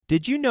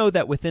Did you know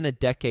that within a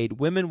decade,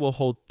 women will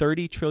hold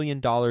 $30 trillion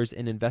in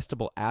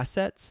investable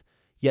assets?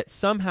 Yet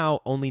somehow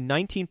only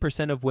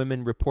 19% of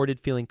women reported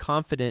feeling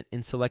confident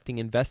in selecting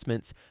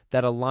investments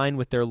that align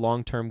with their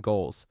long-term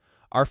goals.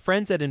 Our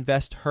friends at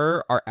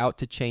InvestHer are out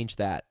to change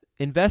that.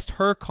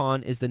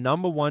 InvestHerCon is the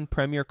 #1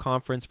 premier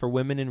conference for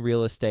women in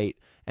real estate,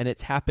 and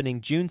it's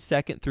happening June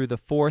 2nd through the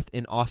 4th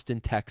in Austin,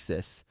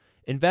 Texas.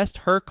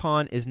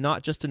 InvestHerCon is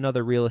not just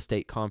another real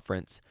estate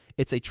conference.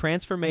 It's a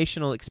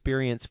transformational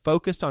experience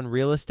focused on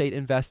real estate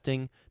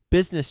investing,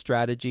 business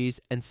strategies,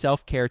 and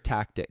self-care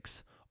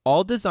tactics,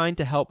 all designed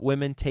to help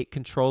women take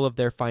control of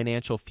their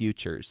financial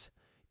futures.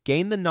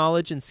 Gain the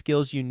knowledge and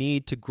skills you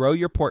need to grow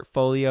your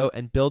portfolio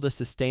and build a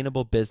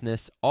sustainable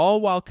business,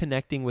 all while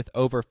connecting with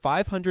over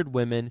 500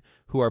 women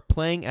who are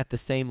playing at the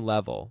same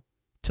level.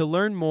 To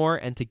learn more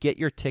and to get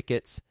your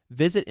tickets,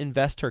 visit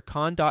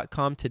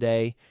InvestHerCon.com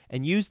today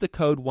and use the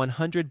code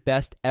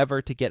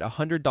 100BESTEVER to get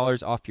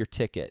 $100 off your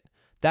ticket.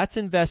 That's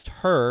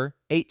InvestHer,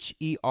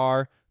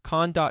 H-E-R,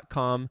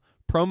 con.com,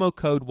 promo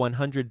code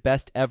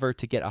 100BESTEVER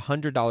to get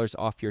 $100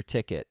 off your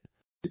ticket.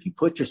 If you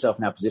put yourself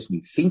in that position,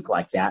 you think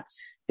like that,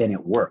 then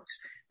it works.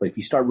 But if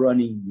you start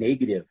running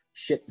negative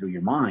shit through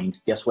your mind,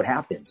 guess what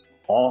happens?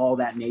 All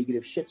that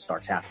negative shit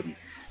starts happening.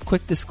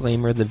 Quick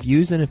disclaimer, the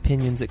views and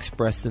opinions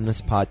expressed in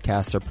this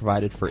podcast are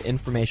provided for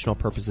informational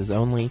purposes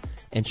only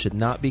and should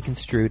not be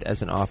construed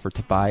as an offer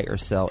to buy or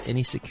sell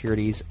any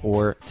securities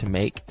or to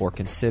make or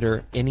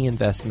consider any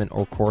investment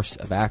or course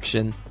of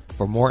action.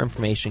 For more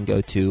information,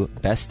 go to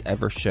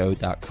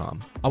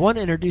bestevershow.com. I want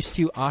to introduce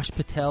to you Ash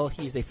Patel.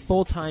 He's a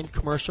full-time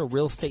commercial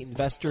real estate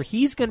investor.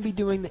 He's going to be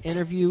doing the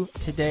interview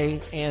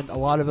today and a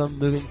lot of them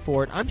moving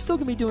forward. I'm still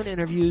going to be doing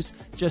interviews,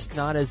 just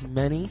not as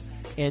many.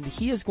 And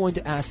he is going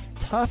to ask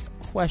tough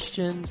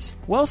questions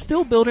while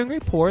still building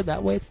rapport.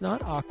 That way it's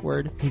not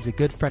awkward. He's a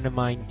good friend of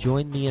mine.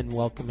 Join me in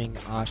welcoming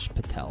Ash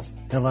Patel.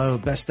 Hello,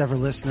 Best Ever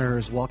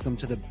listeners. Welcome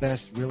to the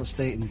Best Real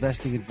Estate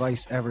Investing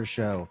Advice Ever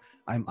show.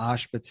 I'm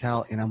Ash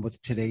Patel, and I'm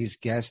with today's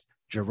guest,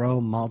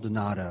 Jerome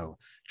Maldonado.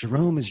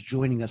 Jerome is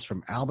joining us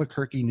from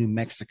Albuquerque, New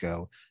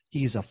Mexico.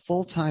 He is a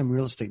full-time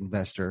real estate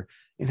investor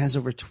and has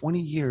over 20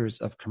 years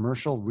of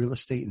commercial real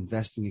estate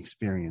investing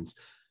experience.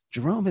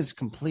 Jerome has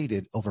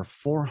completed over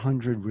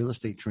 400 real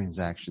estate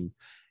transactions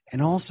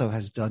and also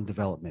has done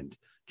development.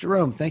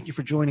 Jerome, thank you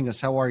for joining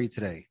us. How are you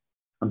today?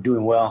 I'm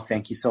doing well.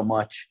 Thank you so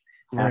much.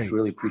 Great. Ash,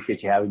 really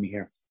appreciate you having me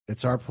here.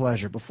 It's our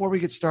pleasure. Before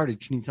we get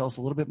started, can you tell us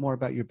a little bit more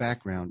about your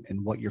background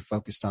and what you're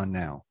focused on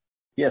now?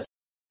 Yes.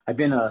 I've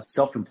been a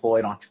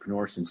self-employed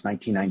entrepreneur since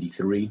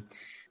 1993.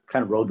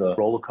 Kind of rode the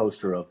roller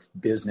coaster of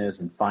business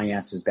and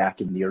finances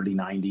back in the early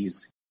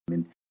 90s.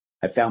 And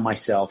I found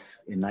myself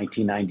in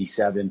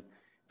 1997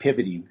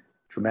 pivoting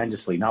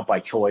tremendously, not by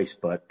choice,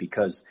 but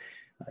because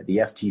the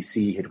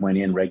FTC had went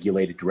in,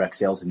 regulated direct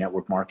sales and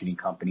network marketing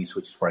companies,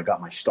 which is where I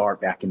got my start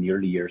back in the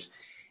early years.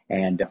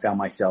 And I found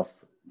myself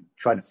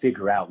trying to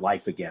figure out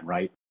life again,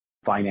 right?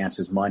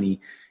 Finances, money,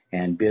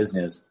 and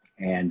business,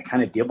 and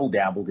kind of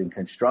dibble-dabbled in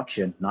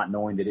construction, not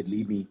knowing that it'd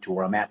lead me to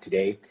where I'm at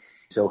today.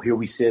 So here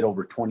we sit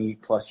over 20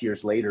 plus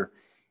years later,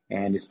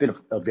 and it's been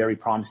a very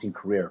promising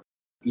career.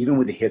 Even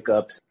with the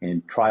hiccups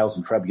and trials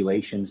and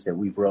tribulations that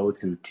we've rode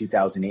through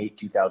 2008,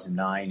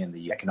 2009, and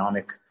the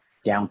economic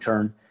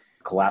downturn,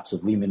 collapse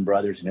of Lehman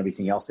Brothers and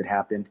everything else that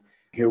happened,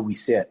 here we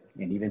sit.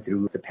 And even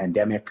through the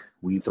pandemic,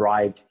 we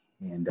thrived.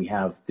 And we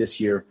have this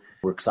year,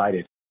 we're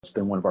excited. It's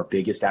been one of our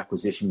biggest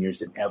acquisition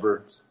years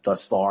ever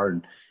thus far.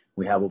 And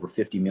we have over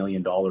 $50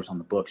 million on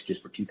the books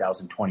just for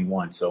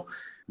 2021. So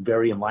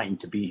very enlightened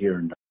to be here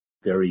and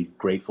very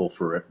grateful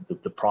for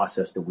the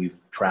process that we've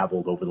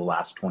traveled over the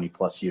last 20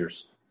 plus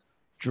years.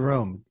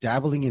 Jerome,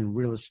 dabbling in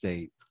real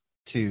estate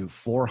to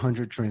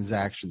 400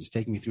 transactions.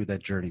 Take me through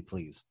that journey,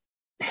 please.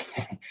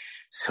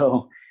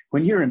 So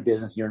when you're in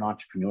business, you're an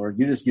entrepreneur,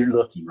 you're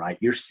looking, right?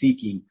 You're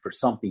seeking for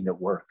something that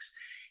works.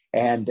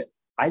 And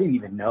I didn't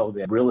even know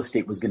that real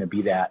estate was going to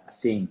be that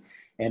thing.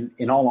 And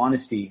in all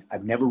honesty,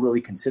 I've never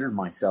really considered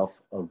myself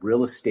a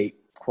real estate,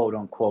 quote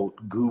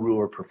unquote, guru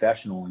or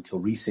professional until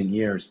recent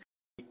years.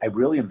 I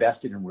really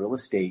invested in real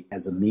estate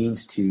as a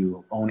means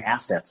to own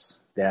assets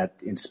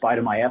that, in spite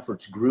of my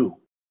efforts, grew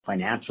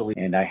financially.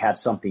 And I had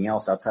something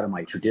else outside of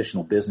my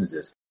traditional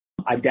businesses.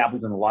 I've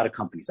dabbled in a lot of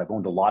companies. I've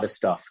owned a lot of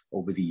stuff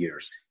over the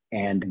years.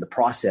 And in the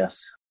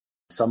process,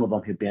 some of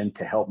them have been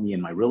to help me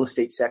in my real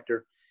estate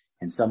sector.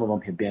 And some of them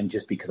have been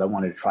just because I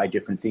wanted to try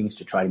different things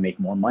to try to make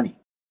more money.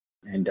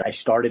 And I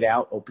started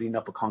out opening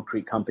up a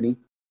concrete company,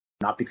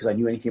 not because I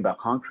knew anything about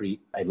concrete.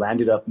 I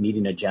landed up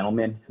meeting a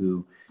gentleman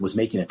who was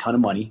making a ton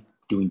of money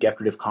doing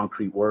decorative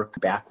concrete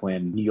work back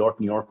when New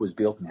York was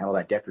built and had all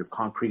that decorative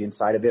concrete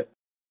inside of it.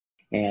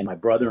 And my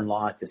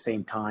brother-in-law at the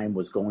same time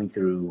was going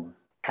through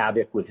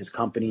havoc with his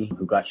company,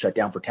 who got shut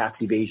down for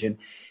tax evasion.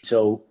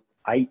 So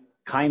I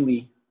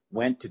kindly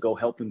went to go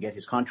help him get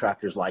his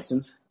contractor's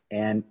license.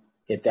 And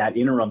at that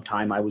interim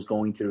time, I was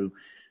going through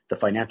the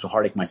financial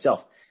heartache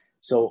myself.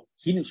 So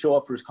he didn't show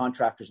up for his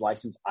contractor's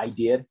license. I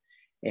did.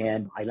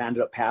 And I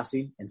landed up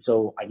passing. And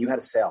so I knew how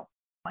to sell.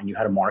 I knew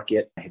how to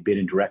market. I had been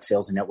in direct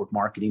sales and network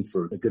marketing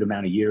for a good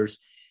amount of years.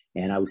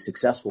 and I was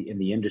successful in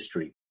the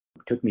industry.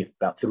 It took me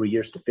about 3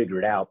 years to figure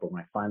it out, but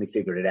when I finally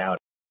figured it out,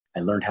 I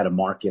learned how to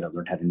market, I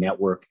learned how to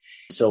network.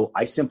 So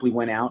I simply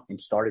went out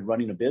and started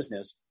running a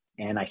business,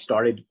 and I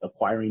started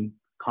acquiring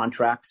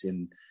contracts,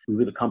 and we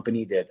were the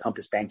company that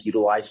Compass Bank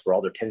utilized for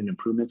all their tenant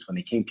improvements when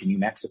they came to New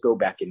Mexico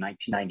back in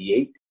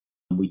 1998.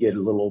 We did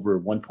a little over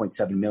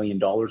 $1.7 million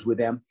with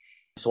them.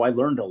 So I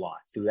learned a lot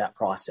through that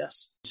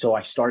process. So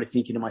I started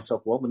thinking to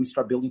myself, well, let me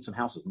start building some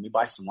houses. Let me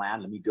buy some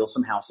land. Let me build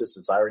some houses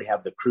since I already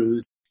have the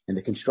crews and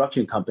the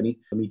construction company.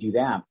 Let me do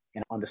that.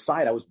 And on the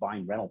side, I was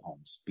buying rental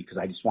homes because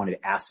I just wanted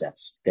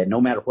assets that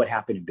no matter what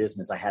happened in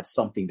business, I had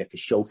something that could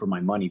show for my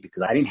money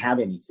because I didn't have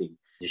anything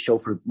to show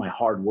for my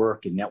hard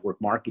work in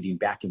network marketing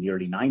back in the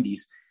early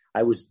 90s.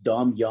 I was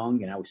dumb,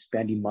 young, and I was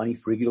spending money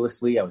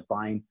frivolously. I was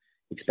buying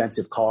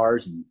expensive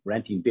cars and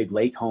renting big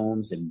lake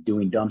homes and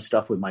doing dumb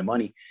stuff with my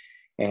money.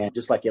 And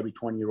just like every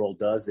 20-year-old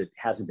does that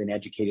hasn't been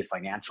educated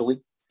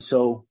financially.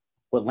 So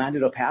what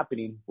landed up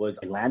happening was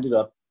I landed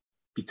up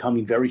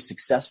becoming very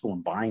successful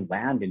in buying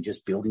land and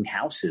just building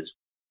houses.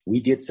 We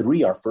did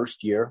 3 our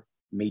first year,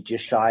 made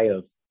just shy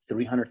of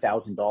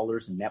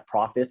 $300,000 in net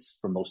profits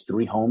from those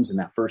 3 homes in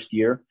that first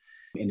year,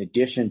 in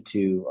addition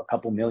to a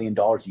couple $1 million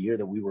a year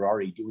that we were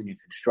already doing in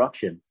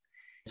construction.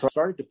 So I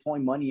started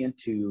deploying money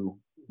into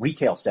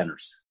retail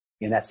centers.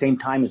 In that same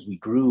time as we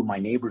grew, my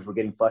neighbors were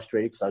getting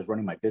frustrated because I was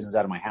running my business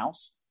out of my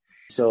house.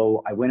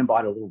 So I went and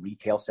bought a little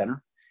retail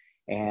center,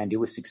 and it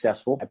was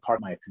successful. I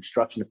parked my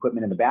construction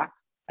equipment in the back.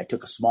 I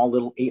took a small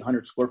little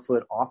 800 square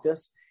foot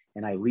office,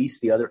 and I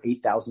leased the other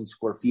 8,000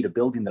 square feet of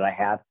building that I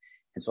had.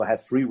 And so I had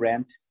free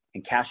rent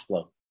and cash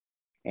flow.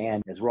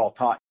 And as we're all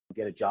taught,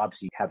 get a job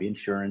so you have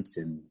insurance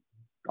and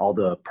all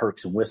the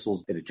perks and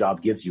whistles that a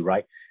job gives you,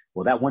 right?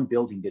 Well, that one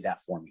building did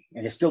that for me.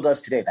 And it still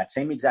does today. That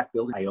same exact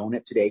building, I own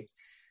it today.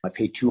 I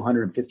paid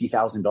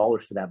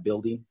 $250,000 for that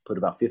building, put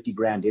about 50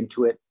 grand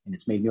into it, and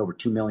it's made me over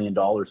 $2 million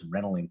in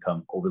rental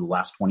income over the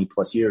last 20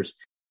 plus years.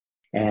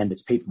 And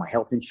it's paid for my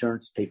health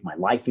insurance, paid for my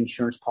life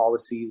insurance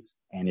policies,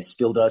 and it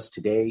still does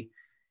today.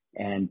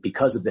 And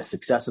because of the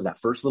success of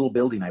that first little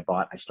building I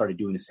bought, I started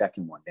doing a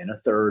second one, then a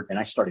third, then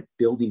I started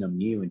building them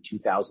new in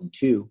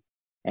 2002.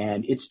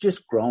 And it's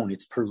just grown,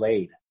 it's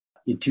perlayed.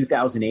 In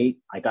 2008,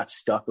 I got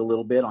stuck a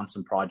little bit on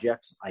some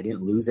projects. I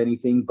didn't lose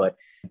anything, but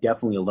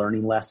definitely a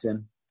learning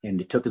lesson. And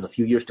it took us a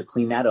few years to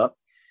clean that up.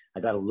 I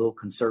got a little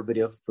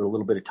conservative for a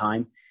little bit of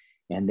time.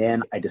 And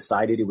then I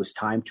decided it was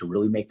time to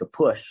really make a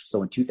push.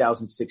 So in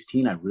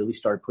 2016, I really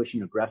started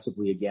pushing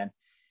aggressively again.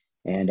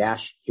 And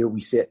Ash, here we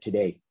sit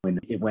today. When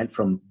it went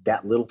from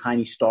that little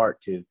tiny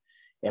start to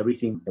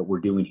everything that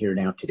we're doing here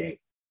now today.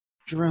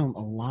 Jerome,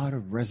 a lot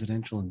of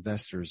residential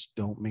investors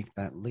don't make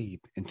that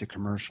leap into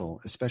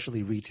commercial,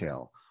 especially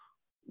retail.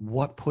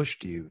 What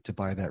pushed you to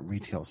buy that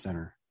retail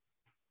center?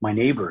 My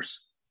neighbors.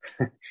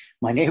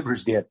 My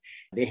neighbors did.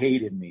 They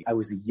hated me. I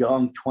was a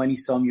young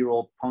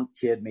 20-some-year-old punk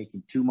kid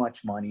making too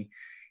much money.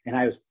 And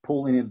I was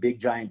pulling in big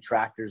giant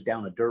tractors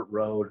down a dirt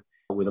road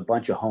with a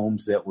bunch of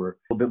homes that were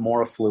a little bit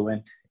more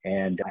affluent.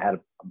 And I had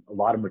a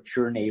lot of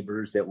mature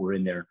neighbors that were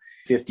in their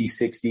 50s,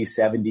 60s,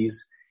 70s.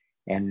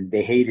 And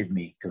they hated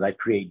me because I'd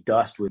create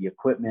dust with the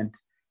equipment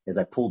as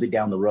I pulled it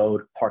down the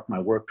road, parked my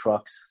work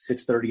trucks,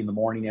 6:30 in the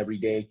morning every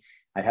day.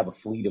 I'd have a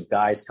fleet of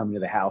guys coming to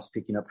the house,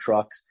 picking up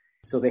trucks.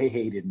 So they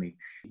hated me.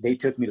 They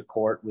took me to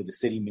court with the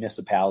city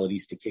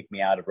municipalities to kick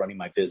me out of running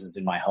my business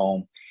in my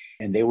home.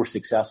 And they were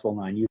successful,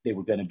 and I knew they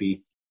were going to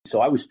be. So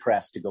I was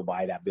pressed to go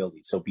buy that building.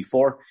 So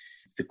before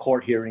the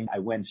court hearing, I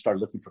went and started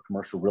looking for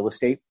commercial real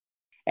estate.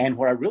 And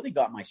where I really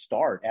got my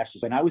start,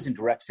 actually, when I was in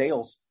direct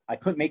sales, I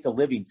couldn't make a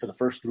living for the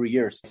first 3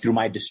 years through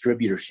my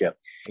distributorship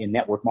in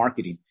network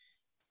marketing.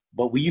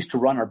 But we used to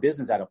run our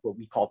business out of what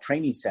we call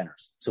training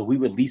centers. So we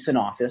would lease an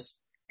office,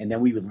 and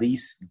then we would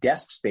lease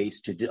desk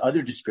space to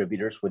other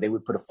distributors where they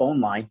would put a phone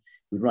line.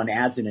 We'd run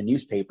ads in a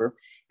newspaper,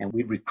 and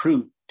we'd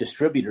recruit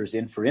distributors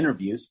in for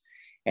interviews,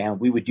 and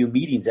we would do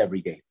meetings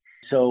every day.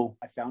 So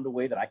I found a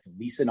way that I could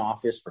lease an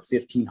office for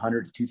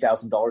 $1,500 to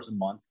 $2,000 a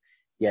month,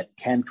 get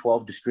 10,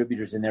 12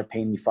 distributors in there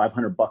paying me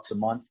 $500 a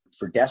month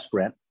for desk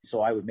rent.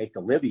 So I would make a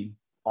living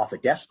off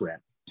of desk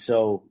rent.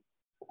 So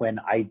when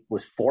I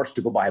was forced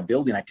to go buy a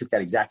building, I took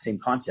that exact same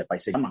concept. I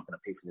said, I'm not going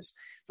to pay for this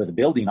for the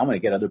building. I'm going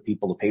to get other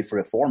people to pay for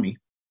it for me.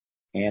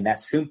 And that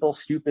simple,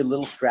 stupid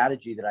little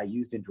strategy that I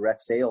used in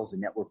direct sales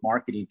and network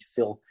marketing to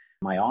fill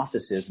my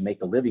offices and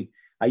make a living,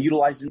 I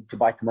utilized it to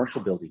buy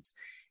commercial buildings.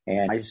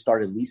 And I just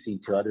started leasing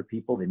to other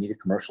people that needed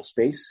commercial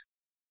space.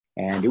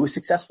 And it was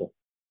successful.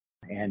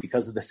 And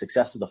because of the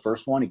success of the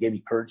first one, it gave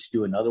me courage to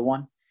do another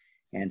one.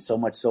 And so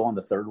much so on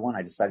the third one,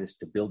 I decided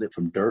to build it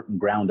from dirt and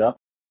ground up.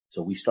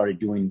 So we started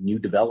doing new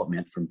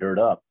development from dirt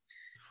up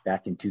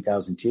back in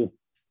 2002.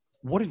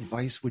 What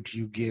advice would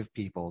you give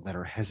people that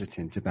are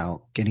hesitant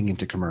about getting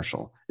into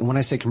commercial? And when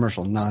I say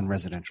commercial,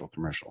 non-residential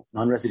commercial.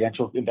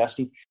 Non-residential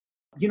investing.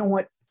 You know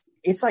what?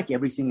 It's like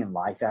everything in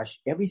life, Ash.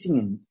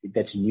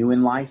 That's new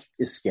in life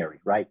is scary,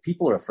 right?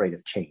 People are afraid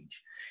of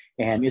change.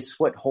 And it's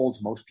what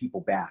holds most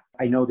people back.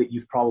 I know that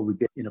you've probably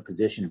been in a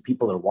position, and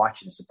people that are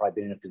watching this have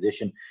probably been in a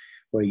position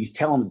where you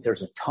tell them that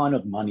there's a ton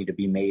of money to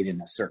be made in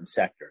a certain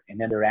sector.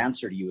 And then their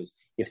answer to you is,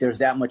 if there's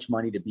that much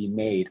money to be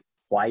made,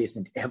 why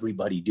isn't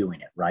everybody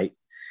doing it, right?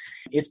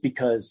 It's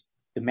because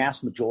the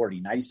mass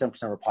majority,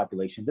 97% of our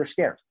population, they're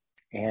scared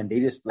and they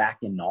just lack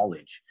in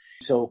knowledge.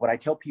 So what I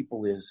tell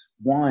people is,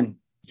 one,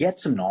 get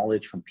some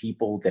knowledge from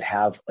people that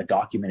have a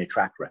documented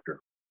track record.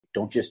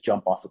 Don't just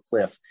jump off a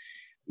cliff.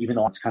 Even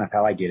though that's kind of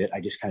how I did it, I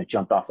just kind of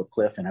jumped off a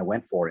cliff and I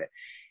went for it.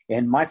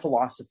 And my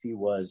philosophy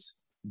was,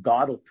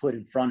 God will put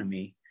in front of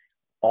me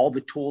all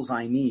the tools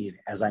I need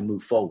as I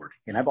move forward.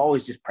 And I've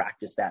always just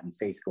practiced that in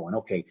faith, going,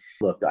 okay,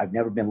 look, I've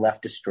never been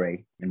left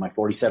astray. In my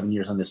 47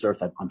 years on this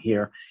earth, I'm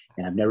here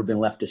and I've never been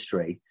left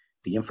astray.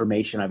 The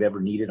information I've ever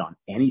needed on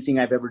anything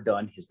I've ever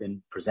done has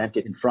been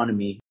presented in front of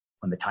me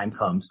when the time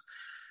comes,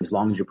 as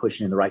long as you're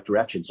pushing in the right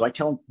direction. So I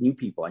tell new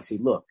people, I say,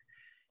 look,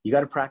 you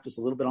got to practice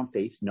a little bit on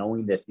faith,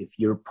 knowing that if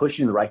you're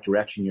pushing in the right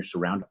direction, you're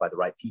surrounded by the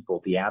right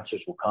people, the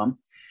answers will come.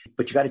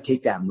 But you got to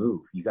take that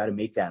move. You got to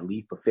make that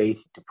leap of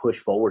faith to push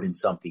forward in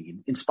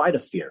something in spite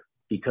of fear,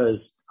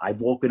 because I've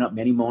woken up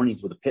many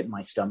mornings with a pit in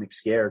my stomach,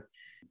 scared.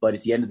 But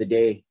at the end of the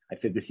day, I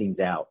figure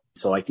things out.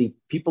 So I think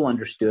people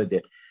understood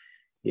that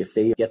if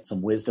they get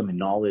some wisdom and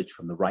knowledge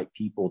from the right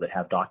people that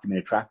have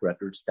documented track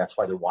records, that's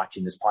why they're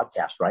watching this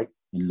podcast, right?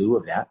 In lieu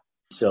of that.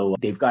 So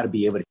they've got to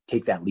be able to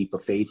take that leap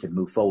of faith and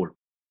move forward.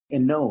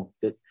 And know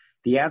that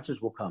the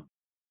answers will come.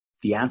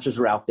 The answers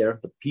are out there.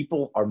 The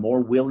people are more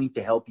willing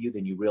to help you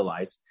than you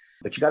realize,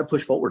 but you got to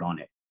push forward on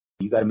it.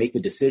 You got to make the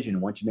decision.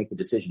 And once you make the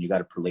decision, you got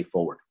to play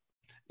forward.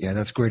 Yeah,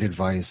 that's great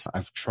advice.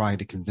 I've tried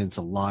to convince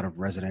a lot of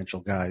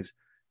residential guys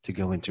to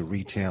go into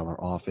retail or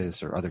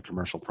office or other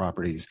commercial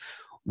properties.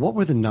 What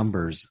were the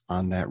numbers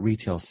on that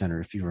retail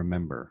center, if you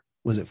remember?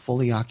 Was it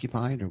fully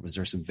occupied or was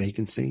there some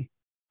vacancy?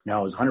 No,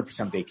 it was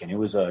 100% vacant. It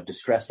was a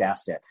distressed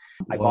asset.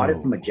 I bought it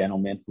from a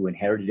gentleman who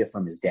inherited it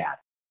from his dad.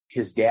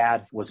 His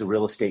dad was a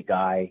real estate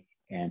guy,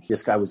 and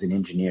this guy was an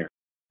engineer.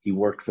 He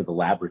worked for the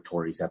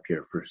laboratories up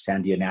here, for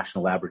Sandia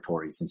National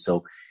Laboratories. And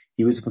so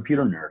he was a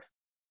computer nerd.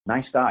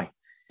 Nice guy.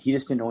 He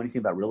just didn't know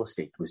anything about real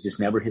estate. It was just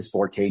never his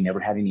forte,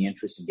 never had any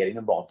interest in getting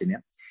involved in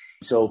it.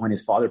 So when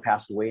his father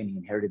passed away and he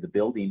inherited the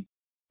building,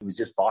 it was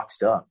just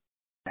boxed up.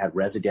 It had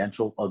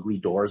residential, ugly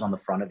doors on the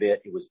front of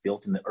it. It was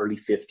built in the early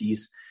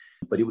 50s,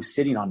 but it was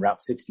sitting on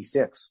Route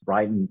 66,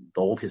 right in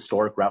the old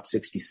historic Route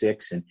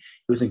 66. And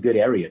it was in a good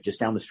area, just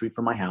down the street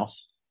from my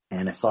house.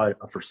 And I saw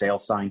a for sale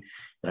sign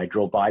that I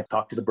drove by,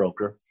 talked to the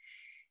broker.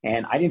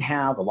 And I didn't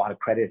have a lot of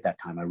credit at that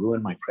time. I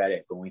ruined my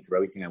credit going through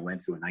everything I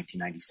went through in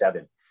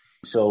 1997.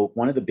 So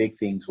one of the big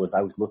things was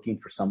I was looking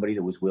for somebody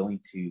that was willing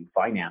to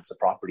finance a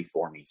property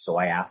for me. So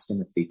I asked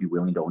them if they'd be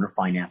willing to owner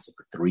finance it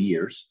for 3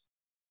 years.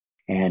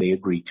 And they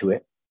agreed to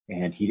it.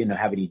 And he didn't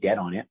have any debt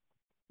on it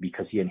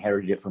because he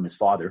inherited it from his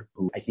father,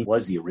 who I think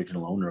was the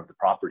original owner of the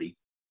property.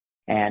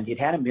 And it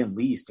hadn't been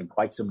leased in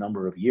quite some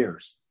number of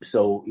years.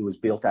 So it was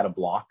built out of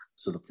block.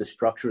 So the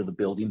structure of the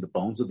building, the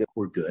bones of it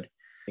were good.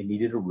 It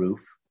needed a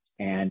roof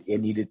and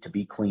it needed to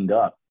be cleaned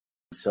up.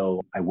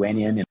 So I went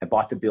in and I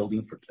bought the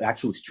building for,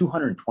 actually it was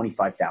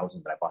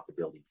 $225,000 that I bought the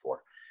building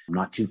for.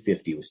 Not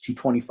 $250,000, it was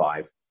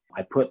 $225,000.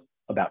 I put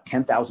about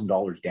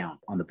 $10,000 down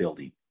on the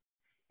building.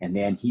 And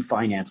then he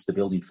financed the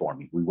building for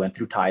me. We went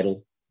through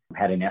title,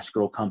 had an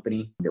escrow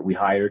company that we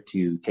hired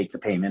to take the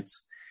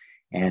payments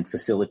and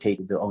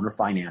facilitate the owner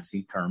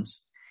financing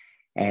terms.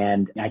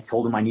 And I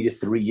told him I needed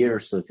 3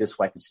 years so that this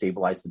way I could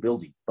stabilize the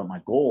building. But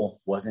my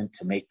goal wasn't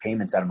to make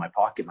payments out of my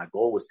pocket. My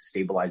goal was to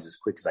stabilize as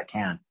quick as I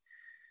can.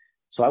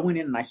 So I went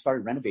in and I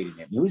started renovating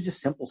it. And it was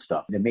just simple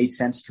stuff. And it made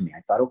sense to me.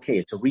 I thought, okay,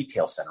 it's a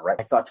retail center, right?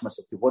 I thought to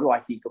myself, okay, what do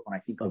I think of when I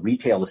think of a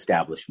retail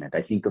establishment?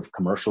 I think of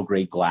commercial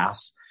grade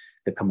glass,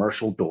 the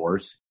commercial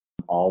doors,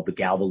 all the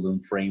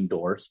Galvalume frame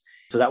doors.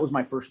 So that was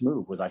my first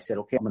move. Was I said,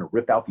 okay, I'm going to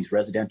rip out these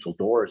residential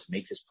doors,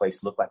 make this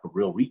place look like a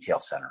real retail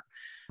center.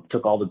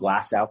 Took all the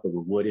glass out that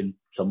were wooden.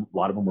 A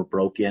lot of them were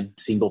broken,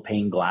 single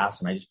pane glass.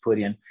 And I just put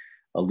in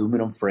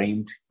aluminum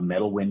framed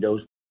metal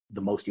windows,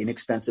 the most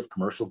inexpensive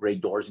commercial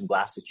grade doors and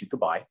glass that you could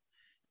buy,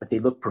 but they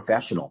look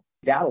professional.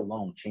 That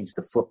alone changed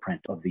the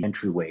footprint of the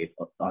entryway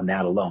on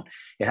that alone.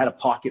 It had a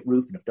pocket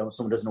roof. And if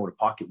someone doesn't know what a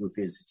pocket roof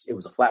is, it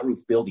was a flat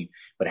roof building,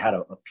 but it had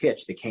a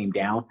pitch that came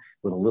down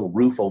with a little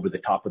roof over the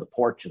top of the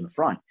porch in the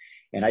front.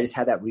 And I just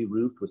had that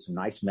re-roofed with some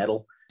nice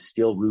metal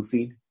steel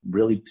roofing,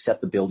 really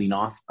set the building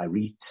off. I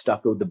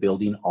re-stuccoed the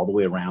building all the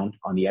way around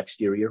on the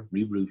exterior,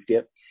 re-roofed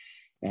it,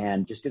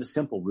 and just did a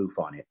simple roof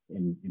on it.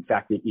 And in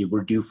fact,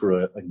 we're due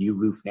for a new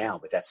roof now,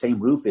 but that same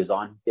roof is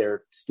on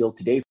there still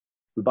today.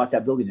 We bought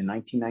that building in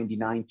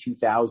 1999,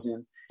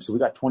 2000. So we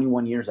got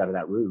 21 years out of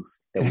that roof.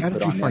 And how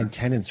did you find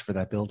tenants for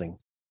that building?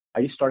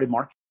 I just started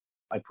marketing.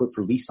 I put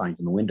for lease signs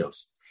in the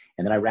windows.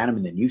 And then I ran them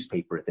in the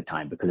newspaper at the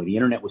time because the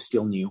internet was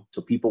still new.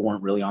 So people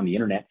weren't really on the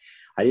internet.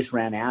 I just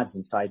ran ads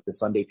inside the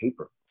Sunday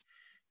paper.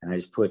 And I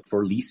just put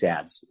for lease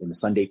ads in the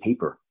Sunday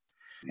paper.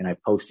 and I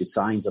posted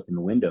signs up in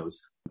the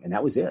windows, and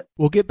that was it.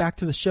 We'll get back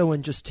to the show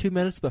in just 2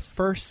 minutes, but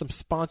first, some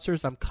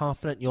sponsors I'm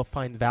confident you'll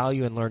find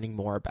value in learning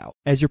more about.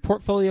 As your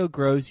portfolio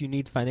grows, you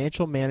need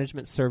financial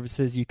management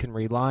services you can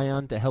rely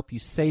on to help you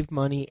save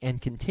money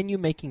and continue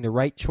making the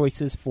right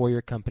choices for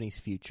your company's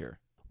future.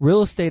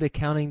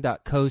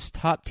 RealestateAccounting.co's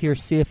top-tier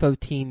CFO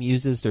team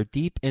uses their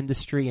deep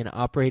industry and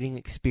operating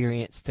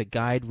experience to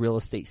guide real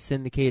estate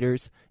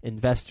syndicators,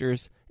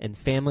 investors, and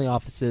family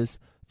offices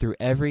through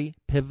every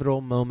pivotal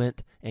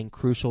moment and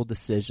crucial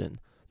decision.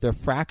 Their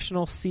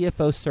fractional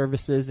CFO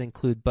services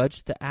include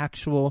budget to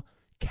actual,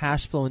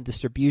 cash flow and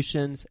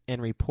distributions,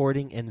 and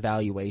reporting and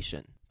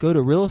valuation. Go to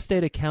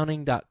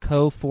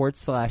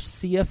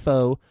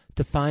realestateaccounting.co/CFO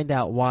to find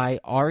out why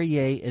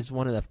REA is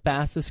one of the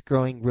fastest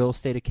growing real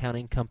estate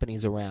accounting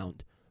companies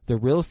around. The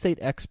real estate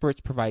experts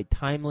provide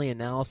timely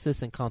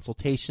analysis and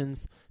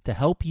consultations to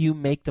help you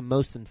make the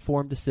most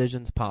informed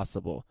decisions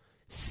possible.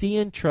 See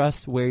and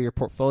trust where your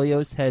portfolio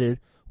is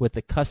headed with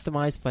the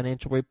customized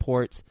financial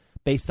reports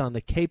based on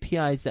the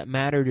KPIs that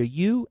matter to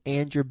you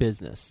and your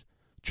business.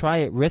 Try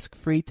it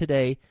risk-free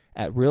today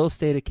at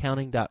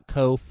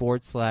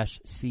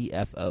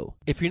realestateaccounting.co/CFO.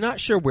 If you're not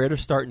sure where to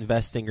start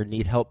investing or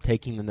need help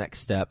taking the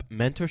next step,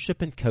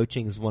 mentorship and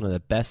coaching is one of the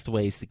best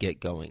ways to get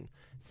going.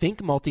 Think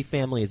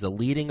Multifamily is a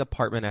leading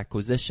apartment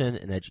acquisition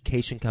and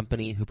education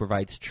company who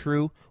provides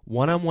true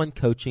one-on-one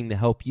coaching to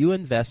help you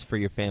invest for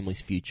your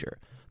family's future.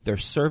 Their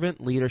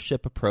servant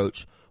leadership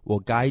approach will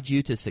guide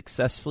you to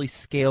successfully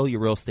scale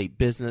your real estate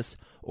business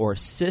or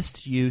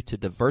assist you to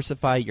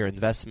diversify your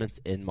investments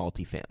in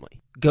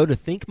multifamily. Go to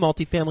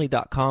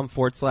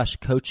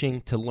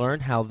thinkmultifamily.com/coaching to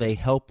learn how they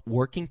help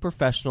working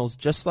professionals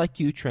just like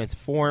you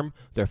transform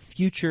their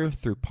future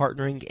through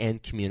partnering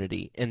and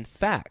community. In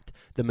fact,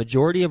 the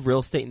majority of real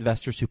estate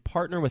investors who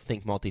partner with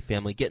Think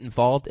Multifamily get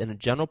involved in a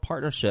general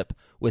partnership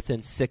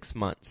within 6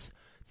 months.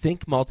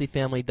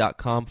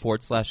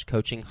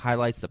 thinkmultifamily.com/coaching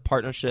highlights the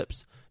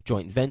partnerships,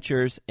 joint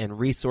ventures, and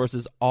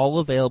resources all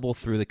available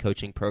through the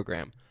coaching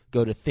program.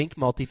 Go to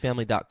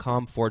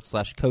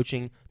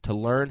thinkmultifamily.com/coaching to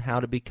learn how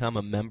to become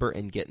a member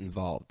and get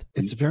involved.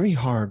 It's very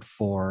hard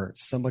for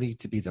somebody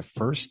to be the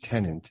first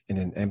tenant in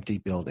an empty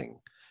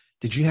building.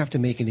 Did you have to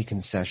make any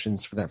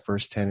concessions for that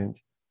first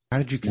tenant? How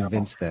did you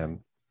convince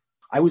them?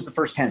 I was the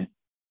first tenant.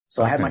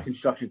 So I had my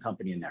construction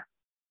company in there.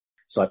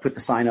 So I put the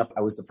sign up.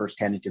 I was the first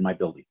tenant in my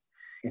building.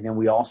 And then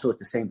we also at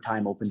the same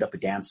time opened up a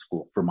dance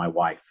school for my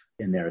wife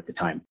in there at the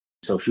time.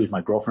 So she was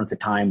my girlfriend at the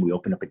time. We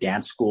opened up a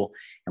dance school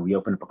and we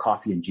opened up a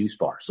coffee and juice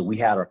bar. So we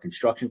had our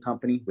construction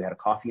company. We had a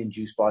coffee and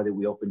juice bar that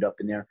we opened up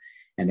in there.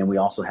 And then we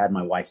also had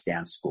my wife's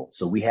dance school.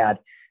 So we had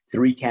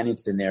 3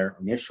 tenants in there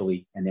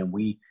initially, and then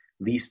we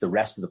leased the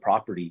rest of the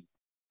property.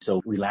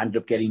 So we landed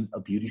up getting a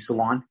beauty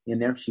salon in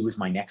there. She was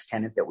my next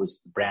tenant that was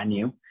brand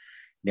new.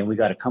 Then we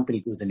got a company,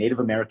 it was a Native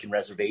American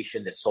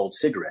reservation that sold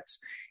cigarettes,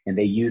 and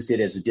they used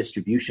it as a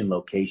distribution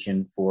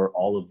location for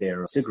all of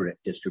their cigarette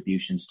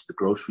distributions to the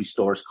grocery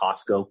stores,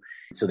 Costco.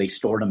 So they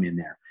stored them in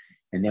there.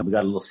 And then we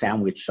got a little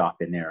sandwich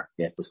shop in there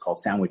that was called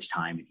Sandwich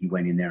Time. And he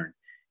went in there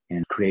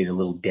and created a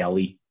little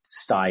deli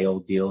style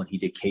deal. And he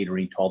did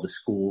catering to all the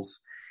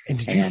schools. And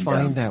did you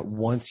find that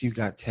once you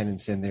got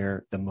tenants in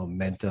there, the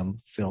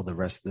momentum filled the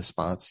rest of the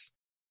spots?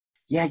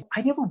 Yeah,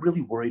 I never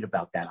really worried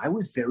about that. I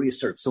was very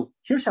assertive. So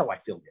here's how I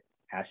filled it.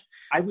 Ash.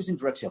 I was in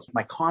direct sales.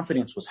 My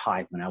confidence was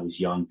high when I was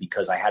young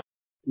because I had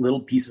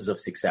little pieces of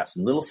success,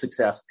 and little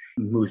success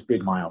moves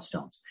big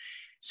milestones.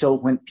 So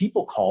when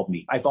people called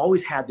me, I've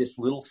always had this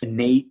little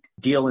innate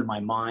deal in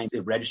my mind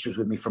that registers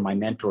with me from my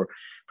mentor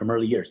from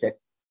early years that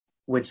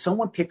when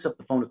someone picks up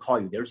the phone to call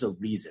you, there's a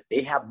reason.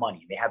 They have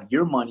money. They have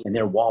your money in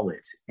their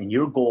wallets, and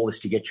your goal is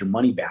to get your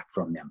money back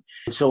from them.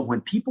 And so when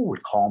people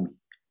would call me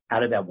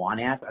out of that want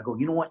ad, I go,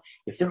 you know what?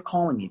 If they're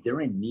calling me, they're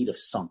in need of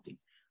something.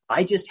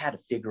 I just had to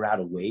figure out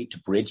a way to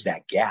bridge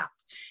that gap.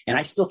 And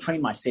I still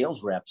train my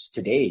sales reps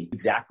today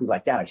exactly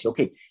like that. I say,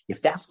 okay,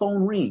 if that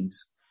phone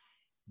rings,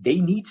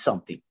 they need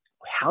something.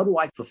 How do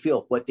I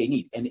fulfill what they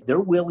need? And they're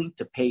willing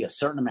to pay a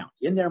certain amount.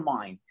 In their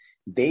mind,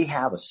 they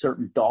have a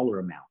certain dollar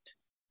amount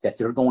that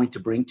they're going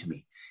to bring to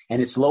me.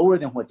 And it's lower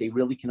than what they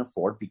really can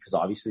afford because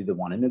obviously they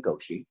want to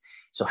negotiate.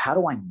 So how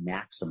do I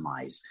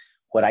maximize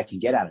what I can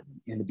get out of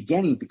them? In the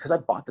beginning, because I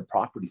bought the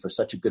property for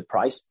such a good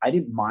price, I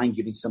didn't mind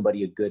giving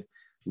somebody a good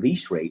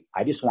lease rate.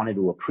 I just wanted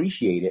to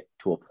appreciate it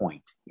to a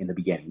point in the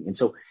beginning. And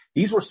so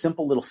these were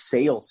simple little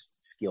sales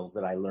skills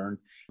that I learned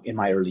in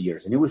my early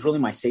years. And it was really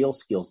my sales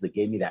skills that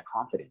gave me that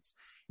confidence.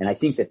 And I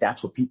think that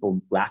that's what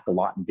people lack a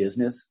lot in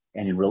business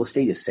and in real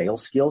estate is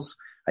sales skills.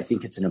 I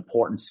think it's an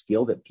important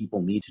skill that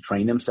people need to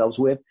train themselves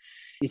with.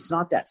 It's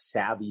not that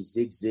savvy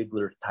Zig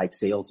Ziglar type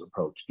sales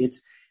approach. It's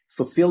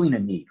fulfilling a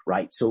need,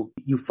 right? So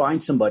you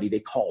find somebody,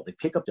 they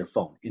pick up their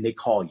phone and they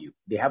call you.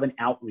 They have an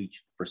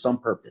outreach for some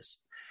purpose.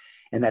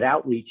 And that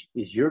outreach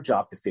is your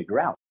job to figure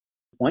out.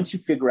 Once you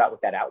figure out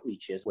what that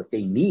outreach is, what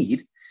they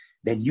need,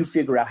 then you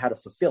figure out how to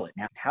fulfill it.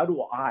 Now, how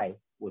do I,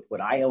 with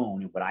what I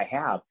own and what I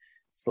have,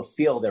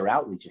 fulfill their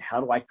outreach? And how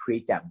do I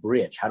create that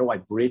bridge? How do I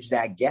bridge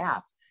that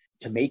gap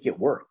to make it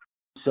work?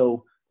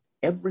 So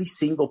every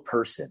single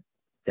person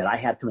that I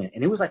had come in.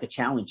 And it was like a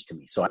challenge to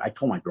me. So I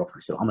told my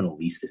girlfriend, I said, I'm going to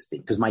lease this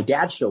thing. Because my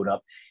dad showed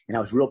up and I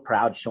was real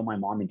proud to show my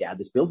mom and dad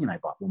this building I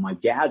bought. Well, my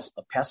dad's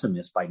a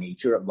pessimist by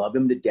nature. I love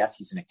him to death.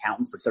 He's an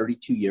accountant for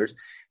 32 years,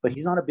 but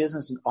he's not a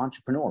business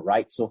entrepreneur,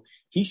 right? So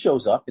he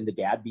shows up, and the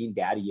dad being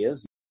dad he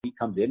is, he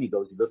comes in, he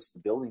looks at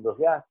the building, he goes,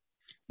 yeah.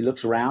 He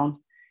looks around,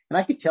 and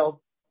I could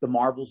tell the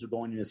marbles are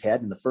going in his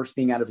head. And the first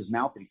thing out of his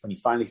mouth, when he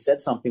finally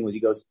said something, was he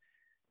goes,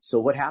 so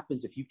what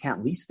happens if you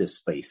can't lease this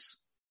space?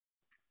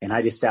 And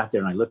I just sat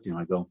there and I looked at him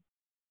and I go,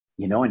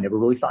 I never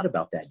really thought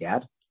about that,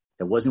 Dad.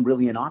 That wasn't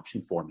really an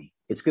option for me.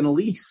 It's going to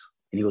lease.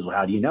 And he goes, well,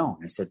 how do you know?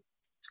 And I said,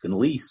 it's going to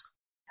lease.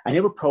 I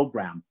never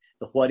programmed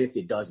the what if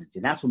it doesn't.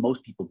 And that's what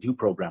most people do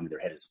program in their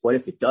head is what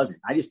if it doesn't?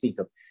 I just think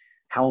of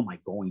how am I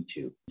going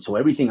to? So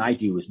everything I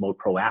do is more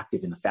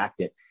proactive in the fact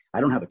that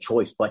I don't have a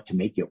choice but to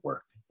make it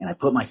work. And I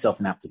put myself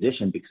in that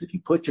position because if you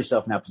put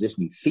yourself in that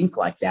position, you think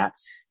like that,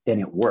 then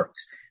it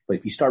works. But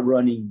if you start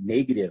running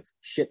negative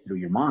shit through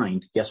your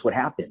mind, guess what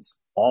happens?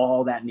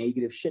 All that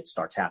negative shit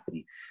starts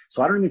happening.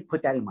 So I don't even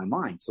put that in my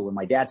mind. So when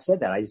my dad said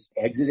that, I just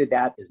exited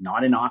that as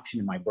not an option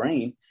in my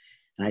brain.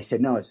 And I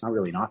said, no, it's not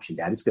really an option,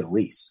 Dad. It's going to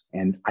lease.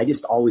 And I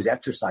just always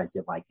exercised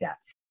it like that.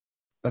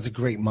 That's a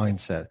great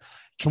mindset.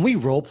 Can we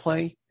role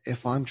play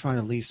if I'm trying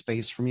to lease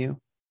space from you?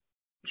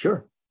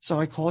 Sure. So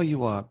I call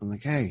you up. I'm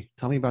like, hey,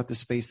 tell me about the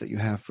space that you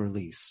have for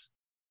lease.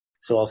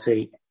 So I'll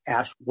say,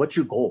 Ash, what's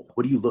your goal?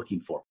 What are you looking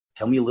for?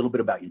 Tell me a little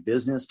bit about your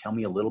business. Tell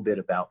me a little bit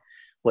about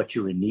what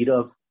you're in need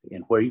of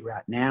and where you're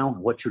at now and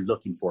what you're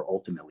looking for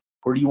ultimately.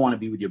 Where do you want to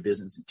be with your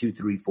business in 2,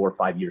 3, 4,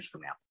 5 years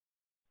from now?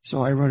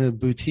 So I run a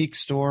boutique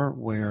store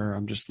where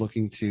I'm just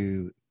looking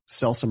to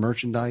sell some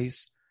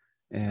merchandise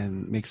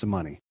and make some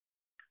money.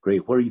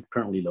 Great. Where are you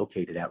currently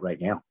located at right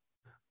now?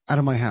 Out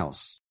of my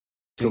house.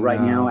 So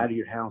right now, out of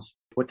your house,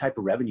 what type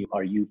of revenue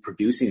are you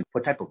producing?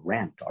 What type of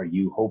rent are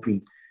you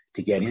hoping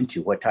to get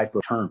into? What type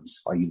of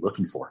terms are you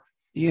looking for?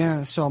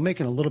 Yeah, so I'm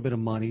making a little bit of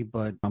money,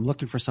 but I'm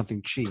looking for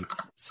something cheap,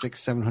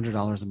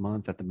 $600-$700 a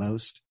month at the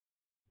most.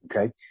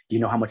 Okay. Do you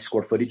know how much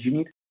square footage you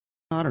need?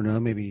 I don't know,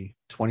 maybe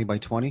 20 by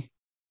 20.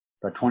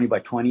 About 20 by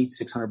 20,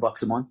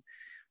 $600 a month.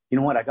 You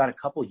know what? I got a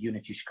couple of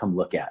units you should come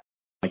look at.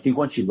 I think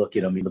once you look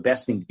at them, the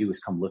best thing to do is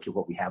come look at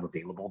what we have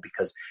available,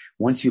 because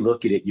once you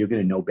look at it, you're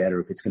going to know better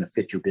if it's going to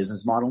fit your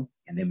business model.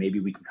 And then maybe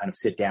we can kind of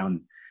sit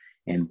down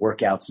and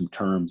work out some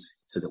terms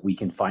so that we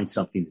can find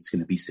something that's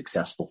going to be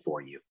successful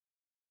for you.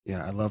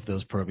 Yeah, I love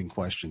those probing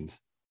questions.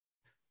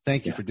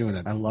 Thank you for doing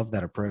that. I love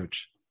that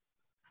approach.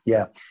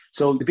 Yeah.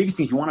 So the biggest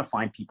thing is you want to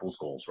find people's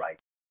goals, right?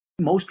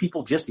 Most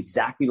people, just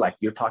exactly like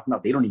you're talking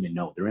about, they don't even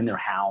know. They're in their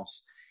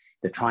house.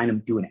 They're trying to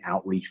do an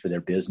outreach for their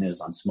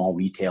business on small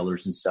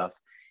retailers and stuff.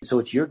 So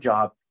it's your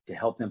job to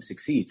help them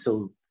succeed.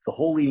 So the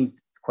whole leading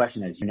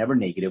question is you're never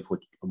negative.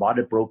 What a lot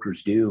of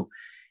brokers do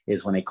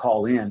is when they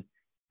call in,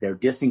 they're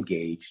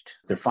disengaged.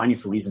 They're finding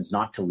for reasons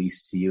not to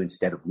lease to you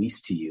instead of lease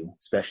to you,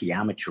 especially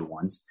amateur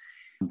ones.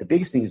 The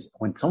biggest thing is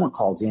when someone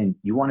calls in,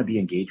 you want to be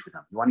engaged with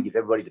them. You want to give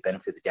everybody the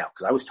benefit of the doubt.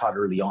 Because I was taught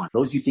early on,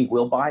 those you think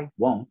will buy,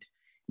 won't.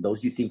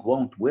 Those you think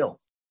won't, will.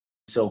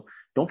 So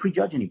don't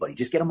prejudge anybody.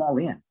 Just get them all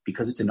in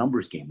because it's a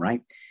numbers game,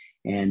 right?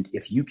 And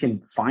if you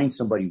can find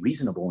somebody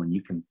reasonable and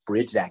you can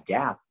bridge that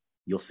gap,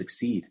 you'll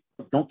succeed.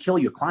 Don't kill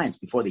your clients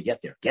before they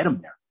get there. Get them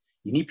there.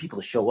 You need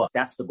people to show up.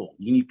 That's the goal.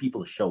 You need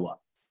people to show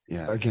up.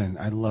 Yeah. Again,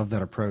 I love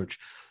that approach.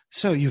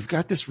 So you've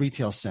got this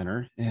retail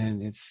center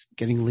and it's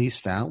getting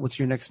leased out. What's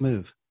your next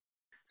move?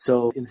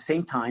 So in the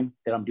same time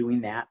that I'm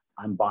doing that,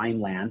 I'm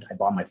buying land. I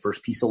bought my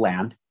first piece of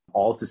land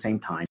all at the same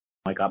time.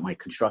 I got my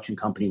construction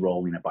company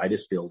rolling. I buy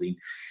this building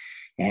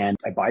and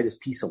I buy this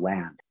piece of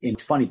land. And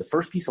it's funny, the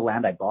first piece of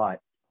land I bought,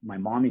 my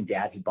mom and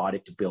dad had bought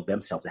it to build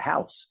themselves a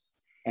house.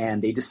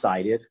 And they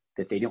decided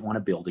that they didn't want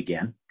to build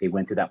again. They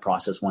went through that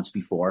process once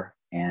before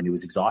and it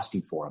was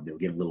exhausting for them. They were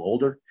getting a little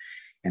older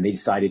and they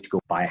decided to go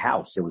buy a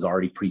house that was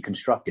already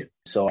pre-constructed.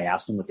 So I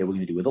asked them what they were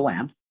going to do with the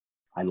land.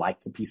 I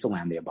liked the piece of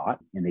land they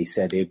bought and they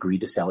said they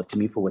agreed to sell it to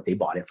me for what they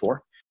bought it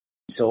for.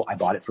 So I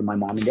bought it from my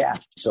mom and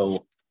dad.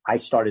 So I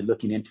started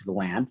looking into the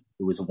land.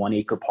 It was a 1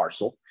 acre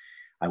parcel.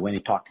 I went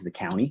and talked to the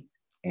county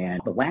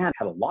and the land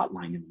had a lot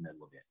line in the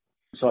middle of it.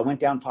 So I went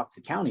down and talked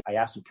to the county. I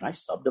asked them, can I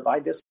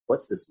subdivide this?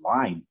 What's this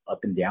line up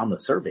and down the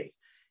survey?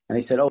 And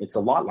they said, oh, it's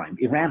a lot line.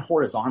 It ran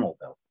horizontal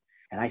though.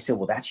 And I said,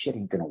 well, that shit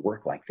ain't going to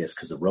work like this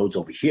because the road's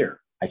over here.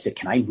 I said,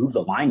 can I move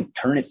the line and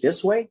turn it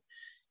this way?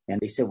 And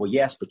they said, well,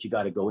 yes, but you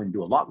got to go in and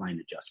do a lot line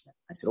adjustment.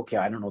 I said, okay,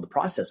 I don't know the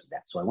process of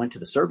that. So I went to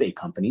the survey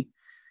company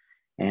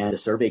and the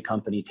survey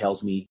company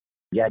tells me,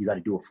 yeah, you got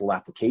to do a full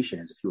application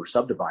as if you were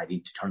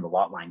subdividing to turn the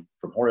lot line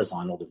from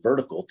horizontal to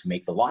vertical to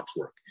make the lots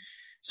work.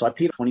 So I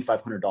paid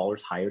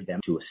 $2,500, hired them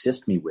to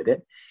assist me with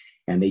it.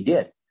 And they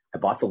did. I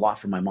bought the lot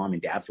from my mom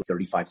and dad for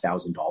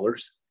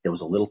 $35,000. There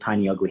was a little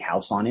tiny ugly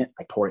house on it.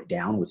 I tore it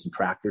down with some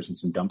tractors and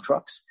some dump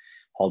trucks,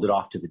 hauled it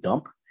off to the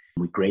dump.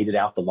 We graded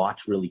out the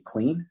lots really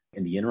clean.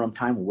 In the interim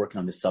time, we're working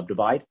on this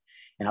subdivide.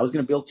 And I was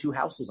going to build 2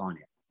 houses on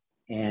it.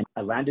 And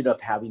I landed up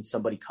having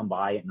somebody come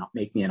by and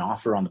make me an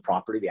offer on the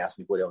property. They asked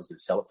me what I was going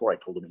to sell it for. I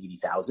told them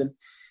 $80,000.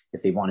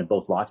 If they wanted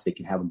both lots, they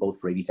can have them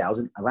both for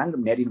 $80,000. I landed up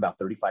netting about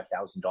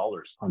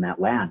 $35,000 on that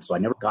land. So I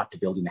never got to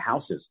building the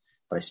houses,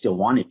 but I still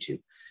wanted to.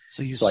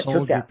 So you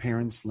sold your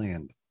parents'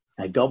 land.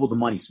 I doubled the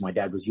money. So my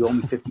dad goes, you owe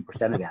me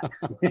 50% of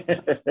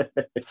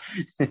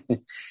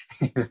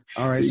that.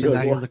 All right. So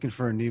now you're looking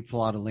for a new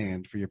plot of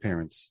land for your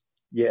parents.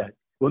 Yeah.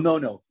 Well,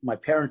 no. My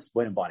parents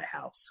went and bought a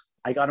house.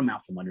 I got them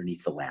out from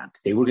underneath the land.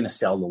 They were going to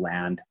sell the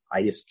land.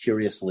 I just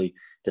curiously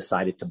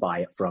decided to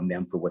buy it from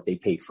them for what they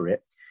paid for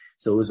it.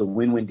 So it was a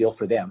win-win deal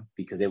for them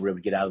because they were able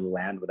to get out of the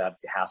land without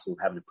the hassle of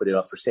having to put it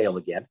up for sale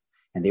again.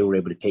 And they were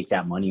able to take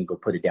that money and go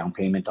put a down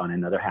payment on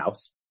another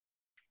house.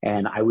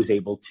 And I was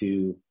able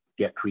to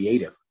get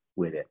creative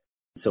with it.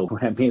 So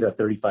when I made a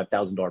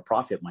 $35,000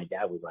 profit, my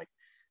dad was like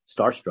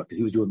starstruck because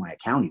he was doing my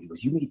accounting. He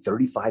goes, you made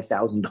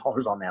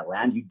 $35,000 on that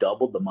land? You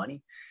doubled the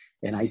money?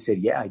 And I said,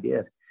 yeah, I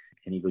did.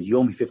 And he goes, you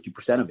owe me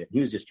 50% of it.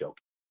 He was just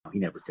joking. He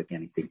never took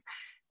anything.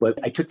 But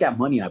I took that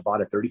money and I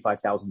bought a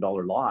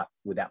 $35,000 lot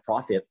with that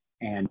profit.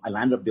 And I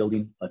landed up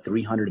building a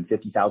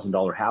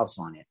 $350,000 house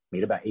on it,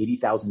 made about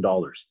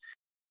 $80,000.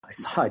 I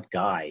saw a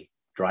guy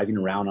driving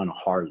around on a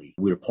Harley.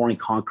 We were pouring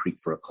concrete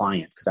for a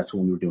client because that's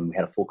what we were doing. We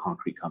had a full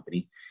concrete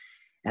company.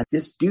 And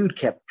this dude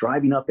kept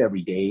driving up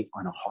every day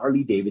on a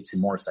Harley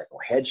Davidson motorcycle,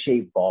 head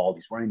shaved bald.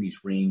 He's wearing these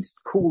rings,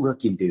 cool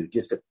looking dude,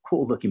 just a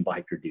cool looking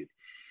biker dude.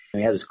 And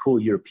he had this cool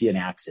European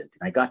accent.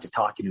 And I got to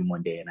talking to him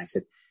one day and I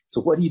said,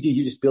 so what do?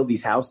 You just build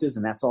these houses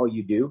and that's all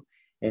you do?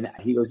 And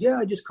he goes, yeah,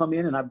 I just come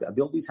in and I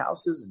build these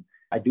houses and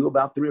I do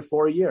about 3 or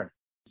 4 a year.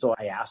 So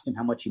I asked him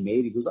how much he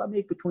made. He goes, I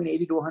make between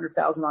 80 to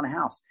 100,000 on a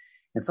house.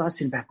 And so I was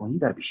sitting back going, you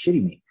got to be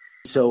shitting me.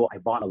 So I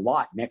bought a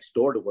lot next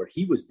door to where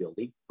he was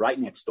building, right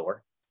next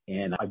door.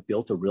 And I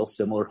built a real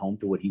similar home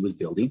to what he was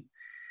building.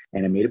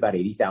 And I made about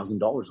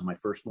 $80,000 on my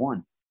first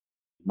one.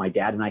 My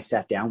dad and I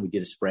sat down, we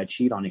did a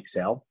spreadsheet on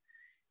Excel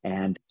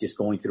and just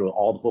going through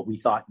all of what we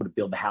thought would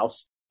build the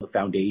house, the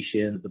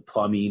foundation, the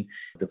plumbing,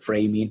 the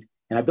framing.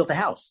 And I built a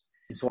house.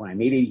 And so when I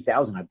made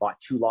 $80,000, I bought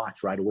 2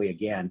 lots right away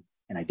again.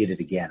 And I did it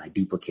again. I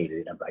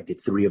duplicated it. I did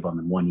 3 of them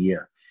in 1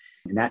 year.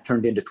 And that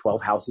turned into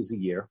 12 houses a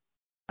year.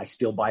 I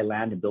still buy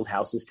land and build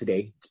houses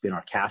today. It's been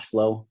our cash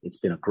flow. It's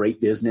been a great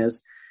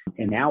business.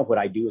 And now what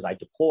I do is I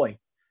deploy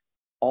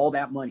all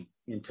that money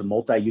into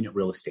multi-unit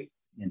real estate,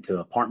 into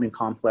apartment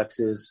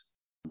complexes,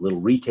 little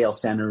retail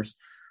centers,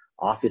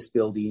 office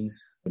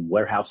buildings, and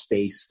warehouse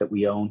space that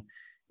we own.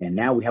 And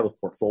now we have a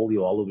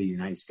portfolio all over the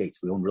United States.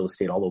 We own real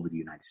estate all over the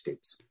United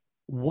States.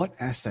 What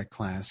asset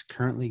class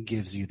currently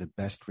gives you the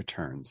best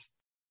returns?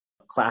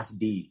 Class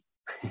D.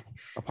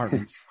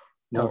 Apartments.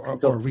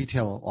 Or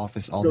retail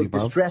office, all the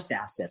above? Distressed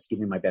assets give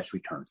me my best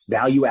returns.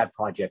 Value add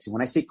projects. And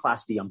when I say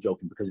Class D, I'm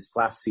joking because it's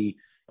Class C,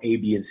 A,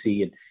 B, and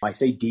C. And when I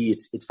say D,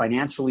 it's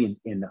financially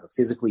and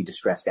physically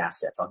distressed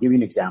assets. I'll give you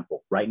an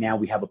example. Right now,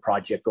 we have a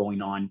project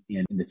going on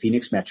in the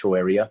Phoenix metro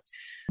area.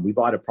 We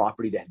bought a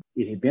property that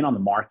it had been on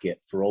the market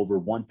for over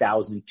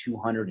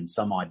 1,200 and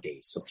some odd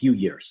days, so a few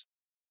years.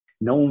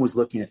 No one was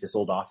looking at this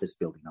old office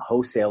building. A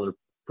wholesaler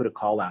put a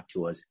call out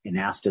to us and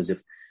asked us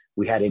if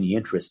we had any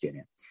interest in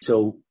it.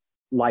 So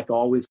like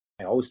always,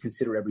 I always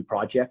consider every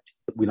project.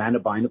 We land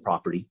up buying the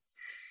property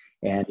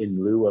and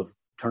in lieu of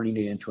turning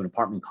it into an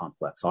apartment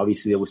complex.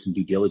 Obviously, there was some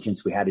due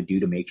diligence we had to do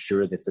to make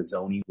sure that the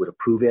zoning would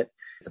approve it.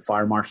 The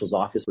fire marshal's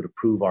office would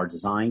approve our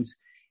designs,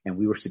 and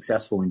we were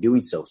successful in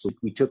doing so. So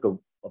we took a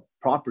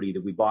property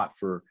that we bought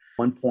for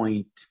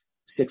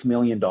 $1.6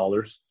 million.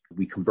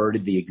 We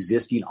converted the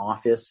existing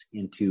office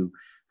into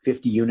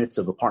 50 units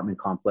of apartment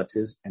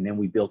complexes, and then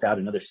we built out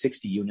another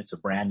 60 units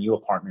of brand new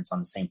apartments on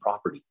the same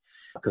property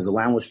because the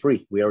land was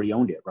free. We already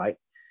owned it, right?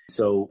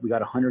 So we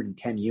got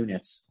 110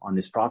 units on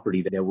this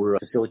property that we're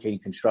facilitating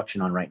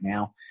construction on right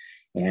now.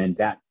 And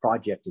that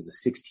project is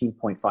a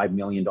 $16.5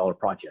 million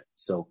project.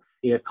 So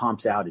it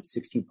comps out at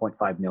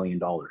 $16.5 million.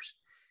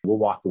 We'll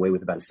walk away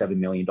with about a $7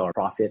 million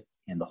profit,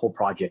 and the whole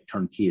project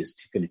turnkey is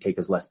going to take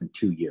us less than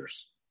 2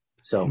 years.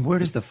 So and where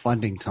does the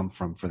funding come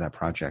from for that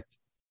project?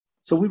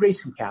 So we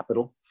raised some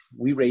capital.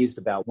 We raised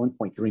about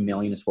 1.3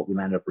 million is what we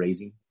landed up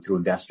raising through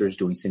investors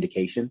doing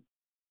syndication.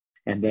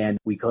 And then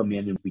we come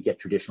in and we get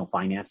traditional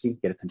financing,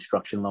 get a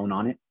construction loan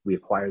on it. We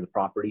acquire the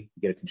property,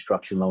 get a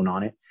construction loan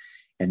on it.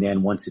 And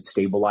then once it's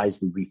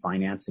stabilized, we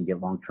refinance and get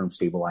long-term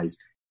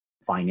stabilized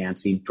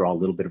financing, draw a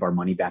little bit of our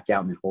money back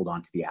out and then hold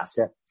on to the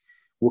asset.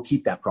 We'll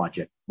keep that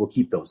project. We'll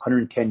keep those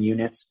 110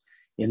 units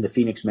in the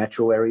Phoenix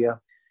metro area.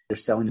 They're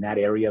selling in that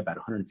area about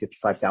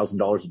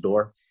 $155,000 a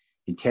door.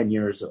 In 10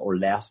 years or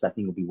less, that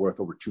thing will be worth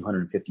over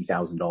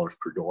 $250,000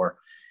 per door.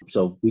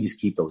 So we just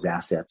keep those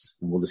assets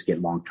and we'll just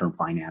get long-term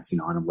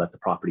financing on them, let the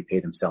property pay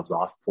themselves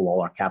off, pull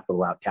all our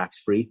capital out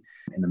tax-free.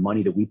 And the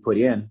money that we put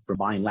in for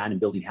buying land and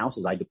building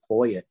houses, I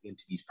deploy it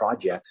into these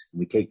projects. And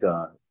we take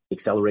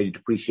accelerated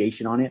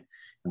depreciation on it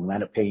and we'll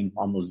end up paying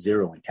almost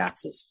zero in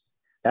taxes.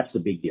 That's the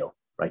big deal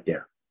right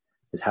there,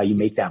 is how you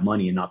make that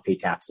money and not pay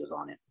taxes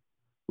on it.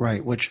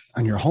 Right, which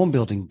on your home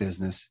building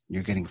business,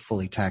 you're getting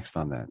fully taxed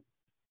on that.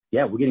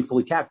 Yeah, we're getting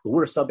fully taxed, but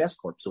we're a sub-S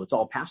corp, so it's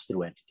all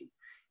pass-through entity.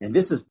 And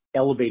this is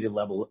elevated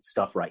level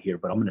stuff right here,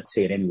 but I'm going to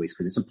say it anyways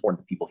because it's important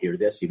that people hear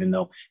this, even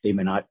though they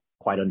may not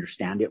quite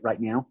understand it right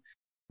now.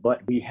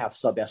 But we have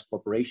sub-S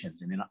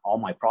corporations, and then all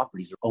my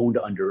properties are owned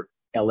under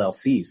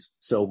LLCs.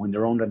 So when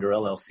they're owned under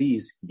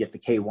LLCs, you get the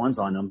K1s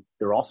on them,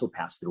 they're also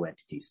pass-through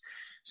entities.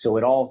 So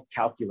it all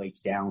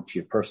calculates down to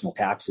your personal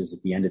taxes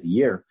at the end of the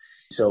year.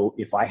 So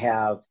if I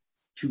have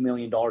 $2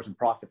 million in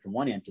profit from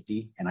one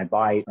entity and I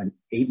buy an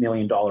 $8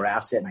 million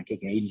asset and I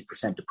take an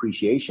 80%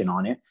 depreciation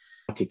on it,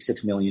 I take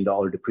 $6 million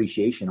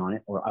depreciation on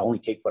it, or I only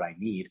take what I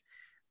need.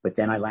 But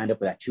then I land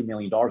up with that $2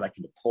 million I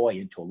can deploy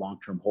into a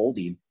long-term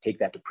holding, take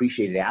that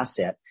depreciated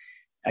asset.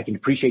 I can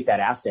depreciate that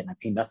asset and I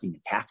pay nothing in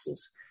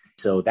taxes.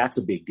 So that's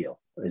a big deal,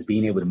 is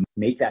being able to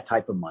make that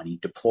type of money,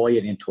 deploy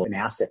it into an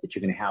asset that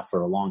you're going to have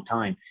for a long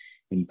time,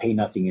 and you pay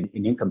nothing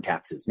in income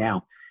taxes.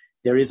 Now,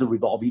 there is a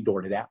revolving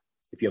door to that.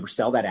 If you ever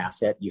sell that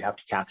asset, you have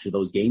to capture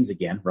those gains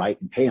again, right,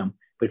 and pay them.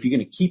 But if you're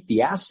going to keep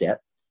the asset,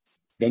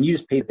 then you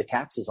just pay the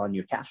taxes on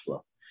your cash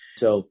flow.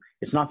 So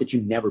it's not that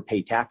you never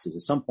pay taxes.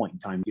 At some point in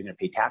time, you're going to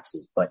pay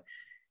taxes. But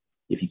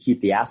if you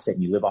keep the asset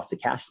and you live off the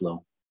cash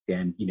flow,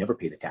 then you never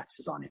pay the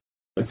taxes on it.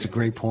 That's a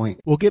great point.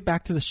 We'll get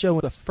back to the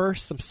show, but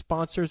first, some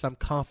sponsors I'm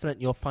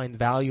confident you'll find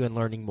value in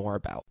learning more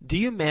about. Do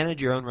you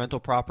manage your own rental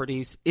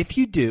properties? If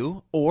you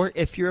do, or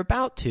if you're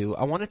about to,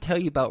 I want to tell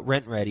you about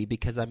RentRedi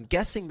because I'm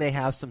guessing they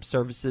have some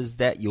services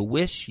that you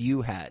wish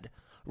you had.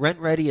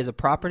 RentRedi is a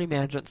property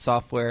management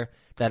software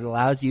that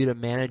allows you to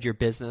manage your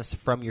business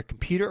from your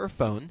computer or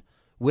phone.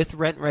 With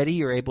RentRedi,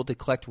 you're able to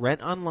collect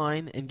rent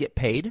online and get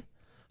paid,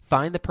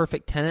 find the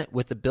perfect tenant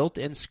with the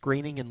built-in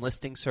screening and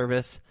listing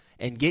service,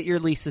 and get your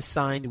leases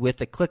signed with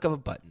the click of a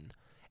button.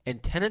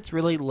 And tenants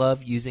really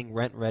love using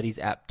RentRedi's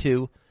app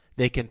too.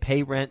 They can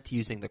pay rent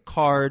using the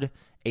card,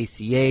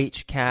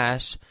 ACH,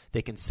 cash.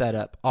 They can set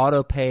up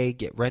auto pay,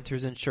 get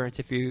renter's insurance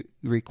if you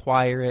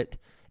require it.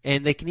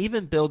 And they can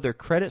even build their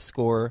credit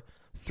score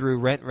through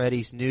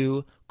RentRedi's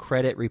new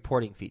credit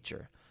reporting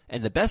feature.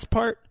 And the best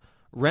part,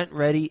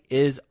 RentRedi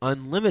is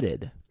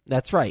unlimited.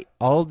 That's right.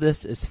 All of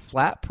this is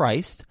flat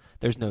priced.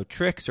 There's no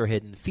tricks or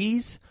hidden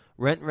fees.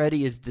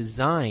 RentRedi is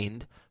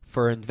designed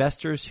for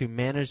investors who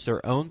manage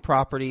their own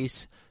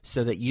properties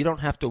so that you don't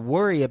have to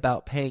worry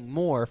about paying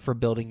more for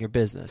building your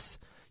business.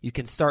 You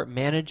can start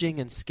managing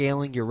and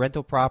scaling your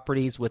rental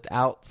properties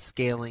without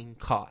scaling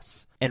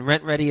costs. And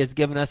RentRedi has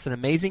given us an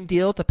amazing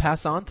deal to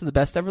pass on to the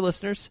best ever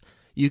listeners.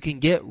 You can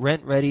get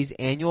RentRedi's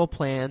annual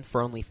plan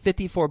for only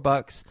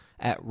 $54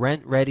 at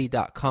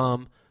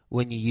rentredi.com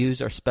when you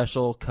use our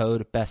special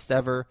code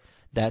BESTEVER.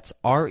 That's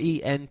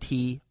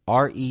Rentredi.com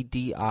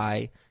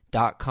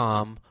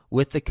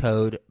with the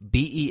code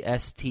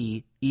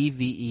BESTEVER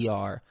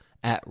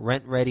at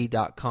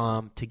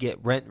rentredi.com to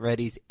get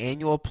RentRedi's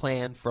annual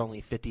plan for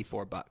only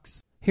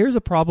 $54. Here's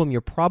a problem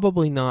you're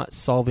probably not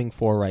solving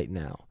for right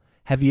now.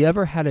 Have you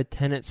ever had a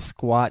tenant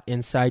squat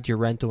inside your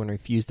rental and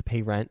refuse to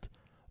pay rent?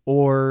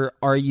 Or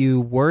are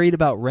you worried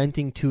about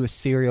renting to a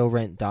serial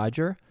rent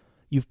dodger?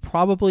 You've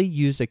probably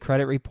used a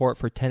credit report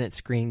for tenant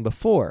screening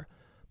before.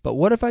 But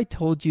what if I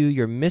told you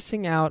you're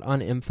missing out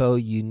on info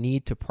you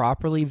need to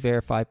properly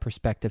verify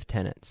prospective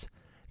tenants?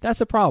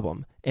 That's a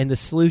problem, and the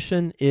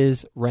solution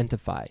is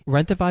Rentify.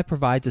 Rentify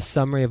provides a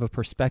summary of a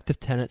prospective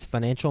tenant's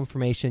financial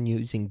information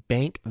using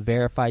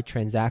bank-verified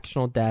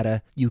transactional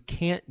data you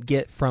can't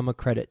get from a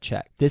credit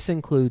check. This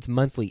includes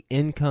monthly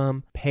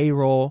income,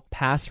 payroll,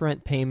 past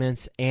rent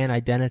payments, and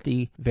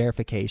identity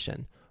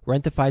verification.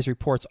 Rentify's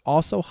reports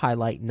also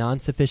highlight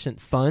non-sufficient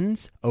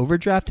funds,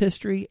 overdraft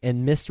history,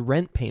 and missed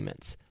rent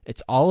payments.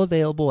 It's all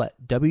available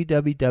at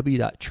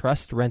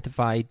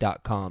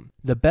www.trustrentify.com.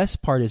 The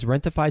best part is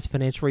Rentify's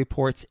financial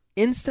reports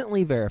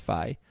instantly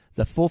verify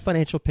the full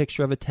financial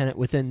picture of a tenant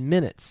within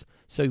minutes,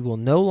 so you will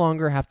no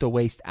longer have to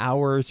waste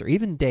hours or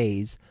even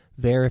days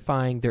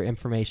verifying their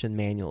information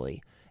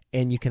manually.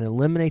 And you can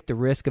eliminate the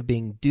risk of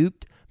being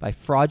duped by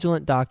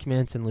fraudulent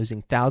documents and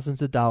losing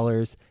thousands of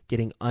dollars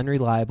getting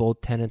unreliable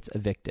tenants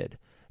evicted.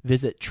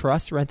 Visit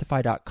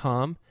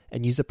trustrentify.com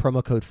and use the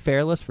promo code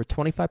FAIRLESS for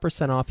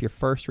 25% off your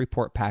first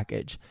report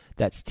package.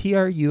 That's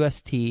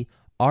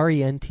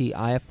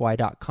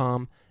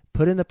trustrentify.com.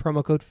 Put in the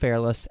promo code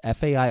FAIRLESS,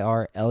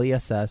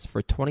 FAIRLESS,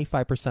 for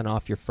 25%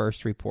 off your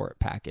first report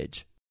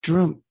package.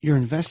 Jerome, your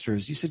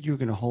investors, you said you were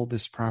going to hold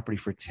this property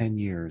for 10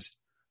 years.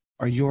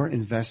 Are your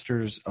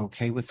investors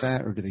okay with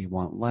that, or do they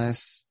want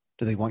less?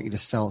 Do they want you to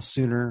sell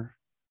sooner?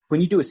 When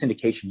you do a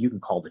syndication, you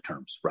can call the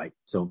terms, right?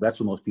 So that's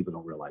what most people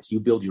don't realize. You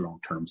build your own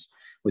terms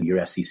with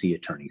your SEC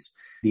attorneys.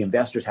 The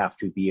investors have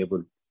to be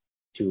able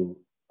to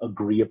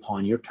agree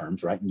upon your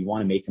terms, right? And you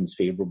want to make them as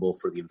favorable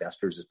for the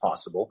investors as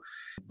possible.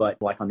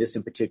 But like on this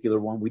in particular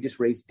one, we just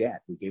raised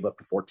debt. We gave up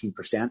to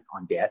 14%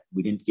 on debt.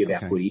 We didn't give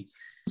equity.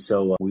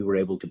 So we were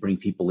able to bring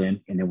people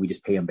in, and then we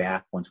just pay them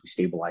back once we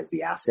stabilize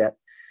the asset.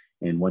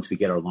 And once we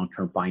get our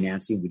long-term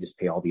financing, we just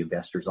pay all the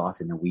investors off,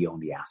 and then we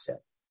own the asset.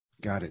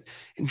 Got it.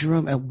 And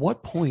Jerome, at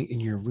what point in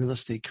your real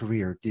estate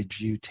career did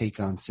you take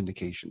on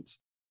syndications?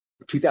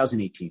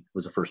 2018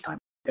 was the first time.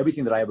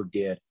 Everything that I ever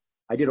did,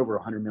 I did over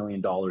 $100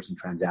 million in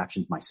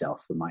transactions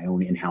myself with my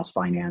own in-house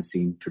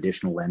financing,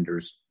 traditional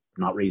lenders,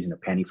 not raising a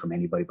penny from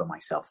anybody but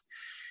myself.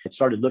 I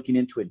started looking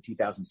into it in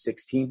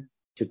 2016. It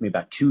took me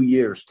about 2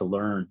 years to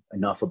learn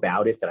enough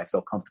about it that I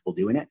felt comfortable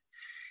doing it.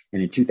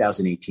 And in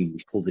 2018, we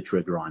pulled the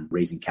trigger on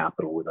raising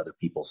capital with other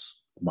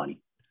people's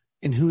money.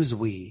 And who is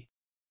we?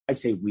 I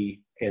say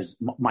we as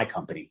my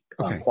company,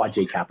 Okay. Quad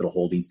J Capital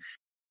Holdings.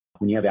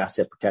 When you have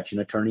asset protection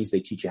attorneys,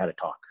 they teach you how to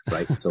talk,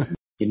 right? So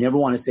you never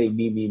want to say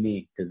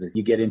me, because if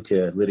you get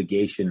into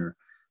litigation or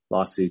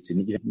lawsuits,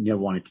 and you never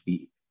want it to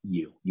be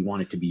you. You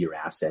want it to be your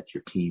assets,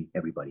 your team,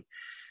 everybody.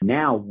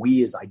 Now,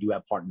 I do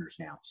have partners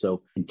now.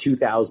 So in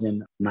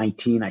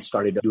 2019, I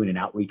started doing an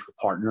outreach with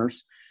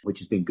partners, which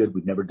has been good.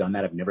 We've never done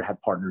that. I've never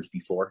had partners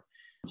before.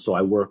 So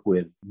I work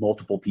with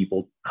multiple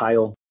people.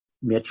 Kyle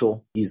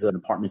Mitchell, he's an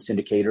apartment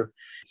syndicator.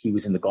 He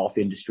was in the golf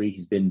industry.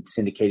 He's been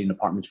syndicating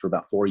apartments for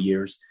about 4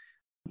 years.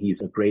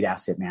 He's a great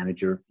asset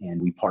manager, and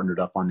we partnered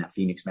up on that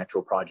Phoenix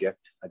Metro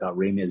project. I got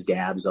Ramez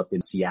Dabbs up in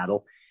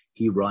Seattle.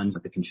 He runs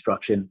the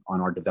construction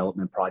on our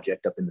development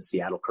project up in the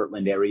Seattle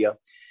Kirtland area.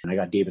 And I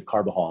got David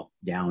Carbajal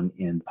down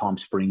in Palm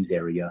Springs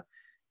area,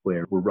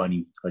 where we're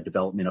running a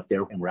development up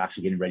there, and we're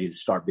actually getting ready to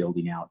start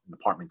building out an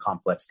apartment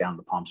complex down in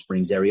the Palm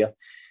Springs area.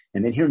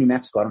 And then here in New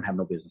Mexico, I don't have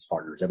no business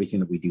partners.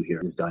 Everything that we do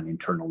here is done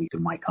internally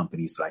through my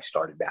companies that I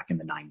started back in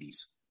the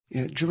 90s.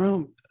 Yeah,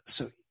 Jerome,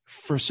 so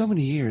for so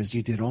many years,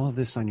 you did all of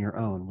this on your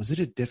own. Was it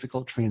a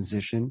difficult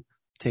transition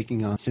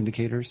taking on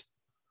syndicators?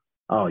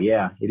 Oh,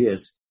 yeah, it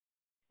is.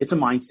 It's a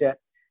mindset,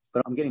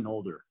 but I'm getting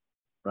older,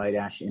 right,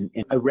 Ash? And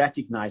I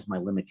recognize my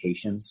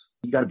limitations.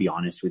 You got to be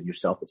honest with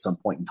yourself at some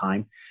point in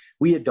time.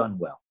 We had done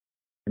well.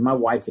 And my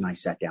wife and I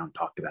sat down and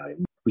talked about it.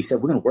 We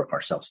said, we're going to work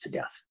ourselves to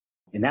death.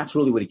 And that's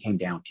really what it came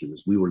down to,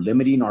 is we were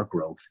limiting our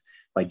growth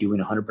by doing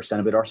 100%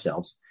 of it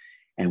ourselves.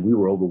 And we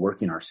were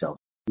overworking ourselves.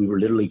 We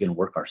were literally going to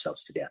work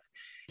ourselves to death.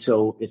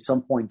 So at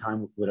some point in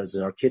time, as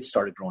our kids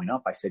started growing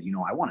up, I said,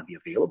 I want to be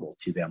available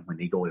to them when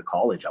they go to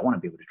college. I want to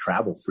be able to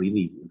travel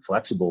freely and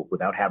flexible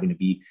without having to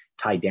be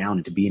tied down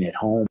into being at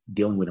home,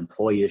 dealing with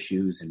employee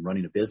issues and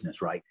running a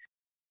business, right?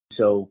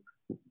 So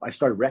I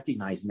started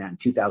recognizing that in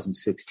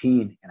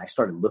 2016, and I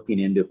started looking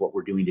into what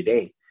we're doing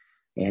today.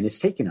 And it's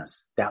taken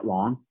us that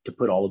long to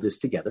put all of this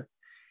together.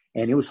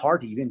 And it was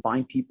hard to even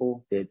find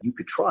people that you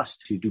could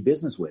trust to do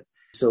business with.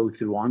 So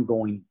through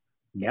ongoing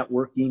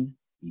networking,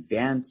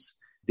 events,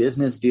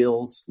 business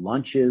deals,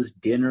 lunches,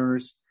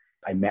 dinners,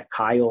 I met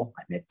Kyle,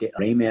 I met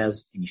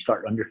Ramez, and you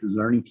start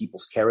learning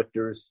people's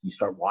characters. You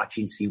start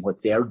watching, seeing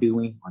what they're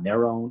doing on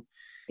their own.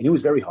 And it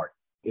was very hard.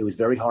 It was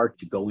very hard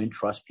to go in,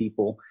 trust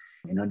people,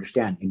 and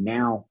understand. And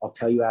now I'll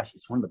tell you, Ash,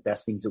 it's one of the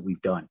best things that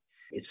we've done.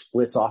 It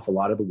splits off a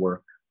lot of the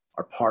work.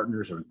 Our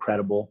partners are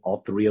incredible,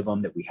 all three of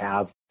them that we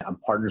have. I'm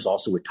partners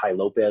also with Ty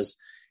Lopez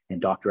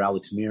and Dr.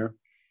 Alex Muir.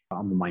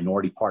 I'm a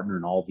minority partner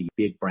in all the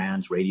big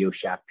brands, Radio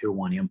Shack, Pier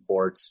 1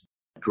 Imports,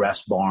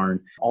 Dress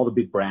Barn, all the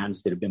big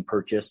brands that have been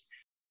purchased.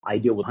 I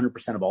deal with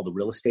 100% of all the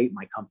real estate.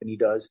 My company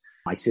does.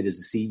 I sit as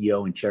the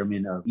CEO and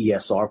chairman of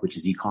ESR, which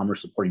is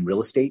e-commerce supporting real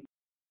estate.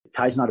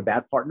 Ty's not a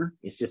bad partner.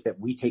 It's just that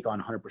we take on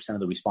 100%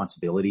 of the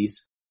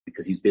responsibilities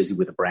because he's busy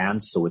with the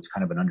brands. So it's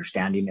kind of an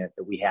understanding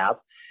that we have.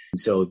 And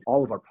so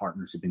all of our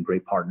partners have been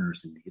great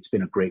partners, and it's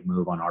been a great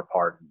move on our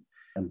part. And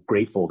I'm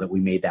grateful that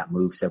we made that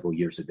move several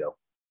years ago.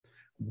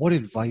 What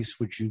advice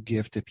would you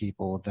give to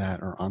people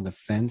that are on the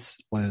fence,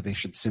 whether they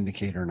should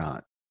syndicate or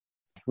not?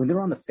 When they're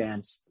on the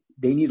fence,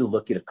 they need to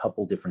look at a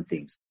couple different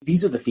things.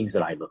 These are the things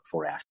that I look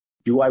for, Ash.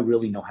 Do I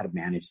really know how to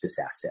manage this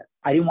asset?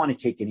 I didn't want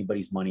to take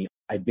anybody's money.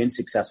 I've been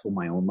successful with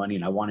my own money,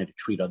 and I wanted to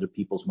treat other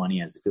people's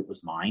money as if it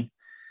was mine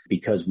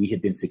because we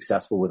had been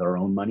successful with our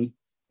own money.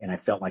 And I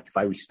felt like if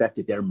I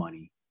respected their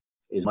money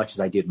as much as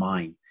I did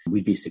mine,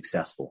 we'd be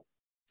successful.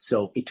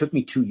 So it took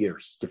me 2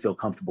 years to feel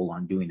comfortable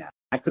on doing that.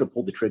 I could have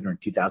pulled the trigger in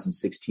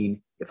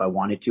 2016 if I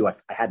wanted to. I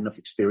had enough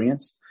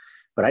experience,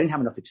 but I didn't have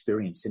enough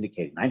experience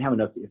syndicating. I didn't have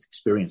enough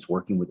experience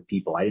working with the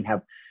people. I didn't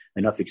have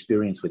enough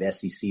experience with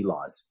SEC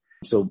laws.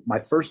 So my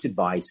first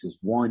advice is,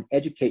 one,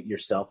 educate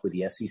yourself with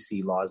the SEC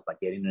laws by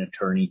getting an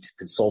attorney,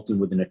 consulting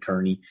with an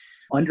attorney,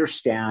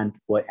 understand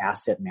what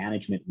asset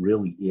management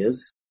really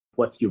is,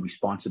 what your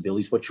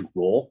responsibilities, what your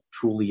role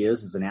truly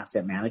is as an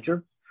asset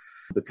manager,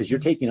 because you're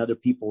taking other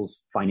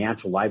people's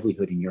financial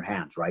livelihood in your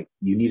hands, right?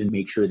 You need to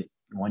make sure that,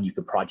 one, you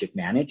can project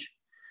manage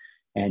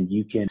and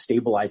you can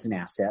stabilize an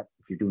asset.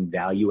 If you're doing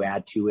value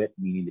add to it,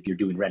 meaning that you're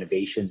doing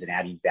renovations and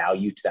adding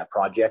value to that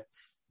project,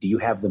 do you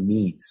have the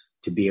means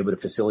to be able to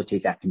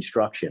facilitate that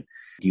construction?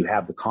 Do you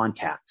have the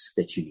contacts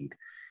that you need?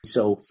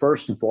 So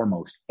first and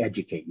foremost,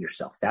 educate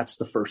yourself. That's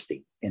the first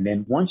thing. And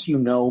then once you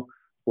know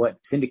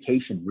what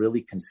syndication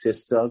really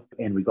consists of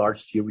in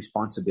regards to your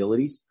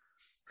responsibilities,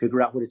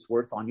 figure out what it's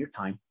worth on your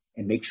time,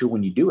 and make sure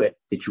when you do it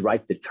that you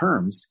write the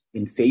terms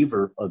in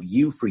favor of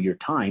you for your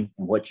time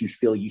and what you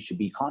feel you should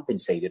be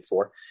compensated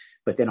for.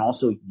 But then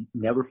also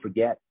never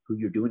forget who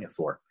you're doing it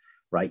for,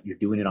 right? You're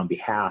doing it on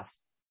behalf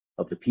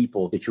of the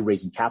people that you're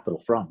raising capital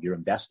from, your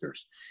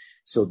investors.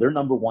 So they're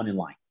number one in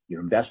line.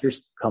 Your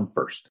investors come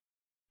first.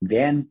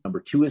 Then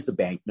number 2 is the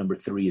bank. Number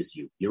 3 is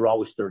you. You're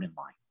always third in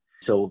line.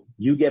 So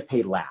you get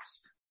paid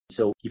last.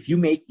 So if you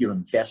make your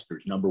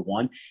investors number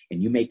 1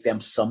 and you make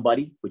them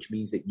somebody, which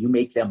means that you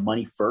make them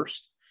money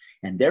first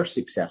and they're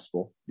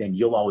successful, then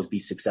you'll always be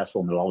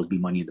successful and there'll always be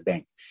money in the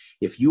bank.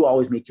 If you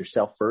always make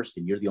yourself first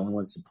and you're the only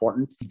one that's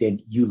important,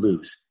 then you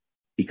lose.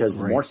 Because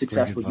the more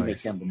successful you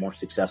make them, the more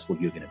successful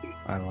you're going to be.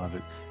 I love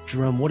it.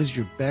 Jerome, what is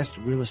your best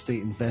real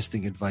estate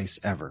investing advice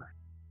ever?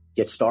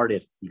 Get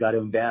started. You got to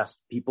invest.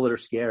 People that are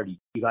scared,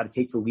 you got to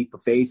take the leap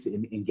of faith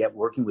and get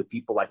working with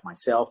people like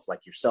myself,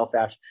 like yourself,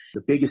 Ash.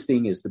 The biggest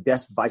thing is the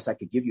best advice I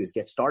could give you is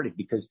get started,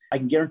 because I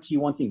can guarantee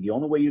you one thing. The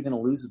only way you're going to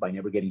lose is by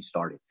never getting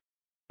started.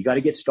 You got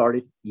to get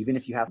started. Even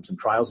if you have some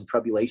trials and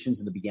tribulations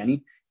in the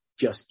beginning,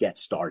 just get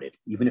started.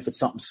 Even if it's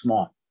something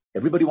small.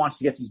 Everybody wants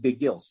to get these big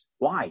deals.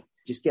 Why?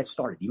 Just get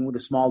started. Even with a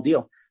small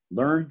deal,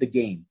 learn the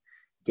game.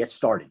 Get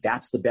started.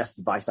 That's the best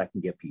advice I can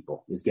give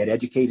people is get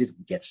educated,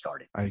 get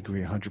started. I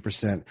agree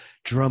 100%.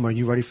 Jerome, are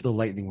you ready for the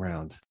lightning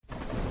round?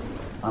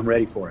 I'm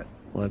ready for it.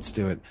 Let's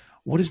do it.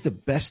 What is the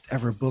best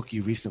ever book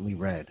you recently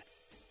read?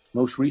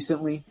 Most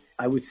recently,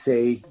 I would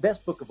say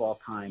best book of all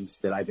times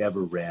that I've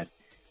ever read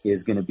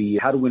is going to be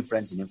How to Win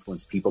Friends and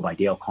Influence People by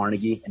Dale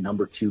Carnegie. And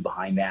number 2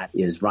 behind that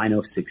is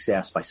Rhino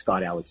Success by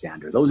Scott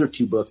Alexander. Those are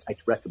 2 books I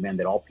recommend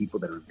that all people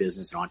that are in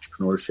business and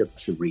entrepreneurship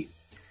should read.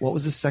 What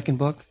was the second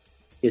book?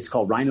 It's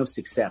called Rhino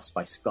Success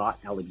by Scott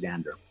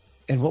Alexander.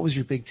 And what was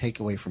your big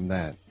takeaway from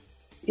that?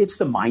 It's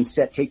the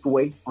mindset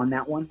takeaway on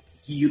that one.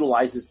 He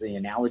utilizes the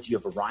analogy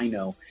of a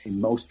rhino and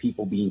most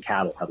people being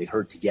cattle, how they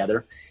herd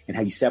together and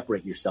how you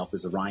separate yourself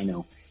as a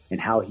rhino,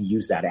 and how he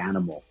used that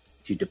animal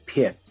to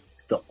depict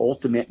the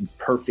ultimate and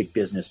perfect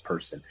business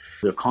person.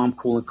 They're calm,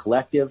 cool, and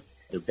collective.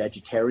 They're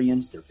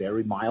vegetarians. They're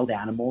very mild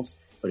animals.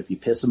 But if you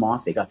piss them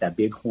off, they got that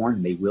big horn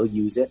and they will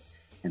use it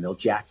and they'll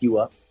jack you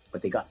up.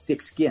 But they got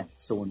thick skin.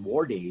 So in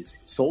war days,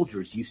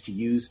 soldiers used to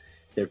use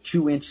their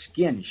 2-inch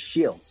skin as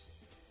shields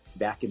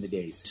back in the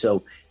days.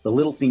 So the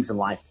little things in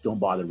life don't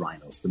bother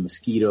rhinos. The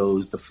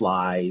mosquitoes, the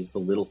flies, the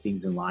little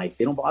things in life,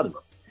 they don't bother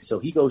them. So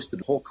he goes to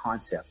the whole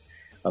concept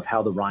of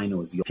how the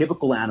rhino is the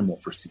pivotal animal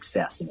for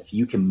success. And if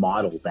you can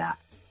model that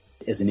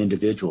as an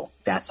individual,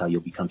 that's how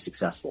you'll become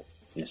successful.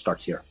 And it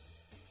starts here.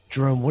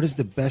 Jerome, what is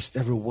the best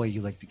ever way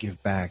you like to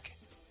give back?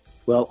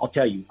 Well, I'll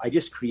tell you, I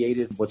just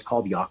created what's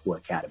called the Aqua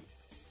Academy.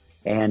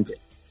 And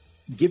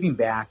giving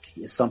back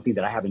is something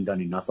that I haven't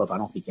done enough of. I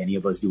don't think any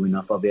of us do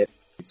enough of it.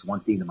 It's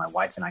one thing that my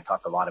wife and I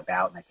talk a lot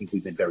about, and I think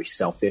we've been very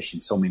selfish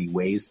in so many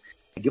ways.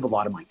 I give a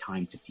lot of my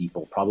time to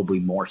people,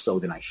 probably more so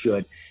than I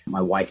should.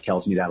 My wife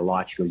tells me that a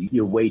lot. She goes,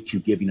 you're way too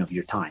giving of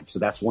your time. So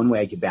that's one way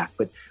I give back.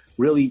 But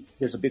really,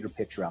 there's a bigger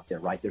picture out there,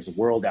 right? There's a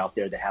world out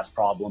there that has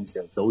problems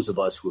that those of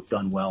us who have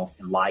done well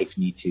in life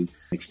need to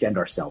extend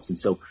ourselves. And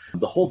so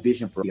the whole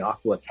vision for the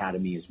Aqua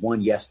Academy is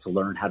one, yes, to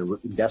learn how to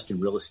invest in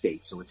real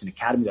estate. So it's an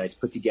academy that I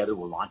put together.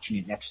 We're launching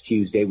it next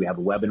Tuesday. We have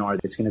a webinar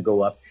that's going to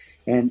go up.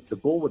 And the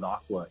goal with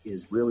Aqua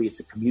is really,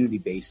 it's a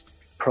community-based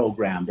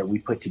program that we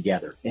put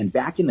together. And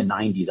back in the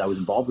 90s, I was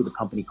involved with a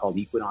company called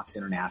Equinox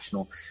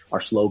International. Our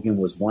slogan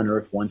was One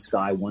Earth, One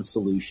Sky, One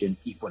Solution,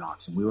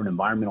 Equinox. And we were an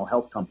environmental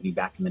health company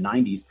back in the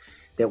 90s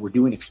that were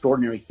doing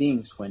extraordinary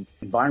things when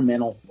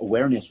environmental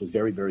awareness was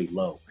very, very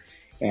low.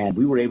 And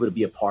we were able to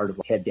be a part of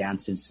Ted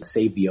Danson's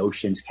Save the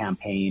Oceans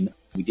campaign.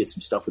 We did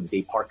some stuff with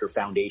the Dave Parker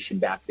Foundation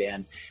back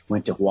then,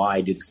 went to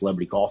Hawaii, did the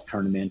celebrity golf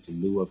tournament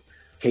in lieu of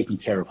taking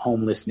care of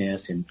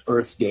homelessness, and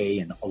Earth Day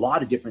and a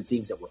lot of different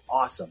things that were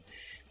awesome.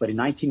 But in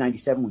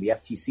 1997, when the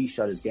FTC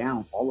shut us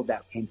down, all of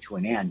that came to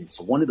an end. And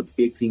so one of the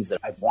big things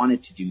that I've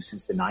wanted to do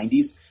since the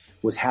 90s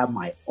was have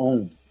my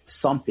own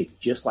something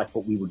just like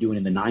what we were doing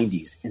in the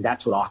 90s. And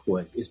that's what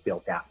Aqua is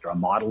built after. I'm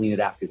modeling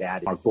it after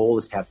that. Our goal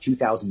is to have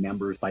 2,000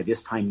 members by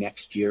this time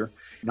next year.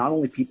 Not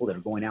only people that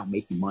are going out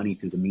making money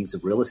through the means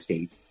of real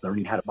estate,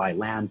 learning how to buy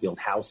land, build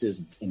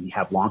houses, and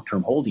have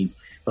long-term holdings,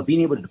 but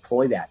being able to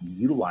deploy that and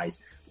utilize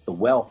the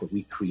wealth that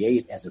we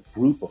create as a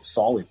group of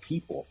solid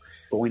people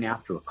going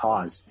after a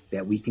cause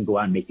that we can go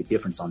out and make a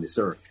difference on this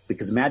earth.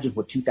 Because imagine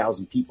what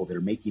 2,000 people that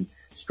are making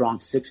strong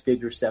 6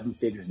 figures, 7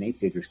 figures, and 8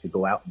 figures could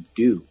go out and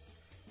do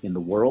in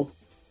the world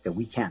that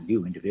we can't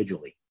do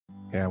individually.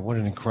 Yeah, what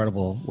an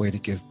incredible way to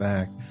give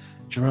back.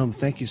 Jerome,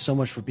 thank you so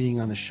much for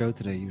being on the show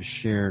today. You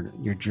shared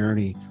your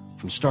journey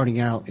from starting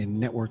out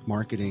in network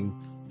marketing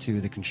to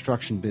the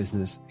construction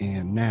business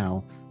and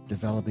now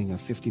developing a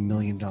 $50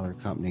 million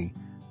company.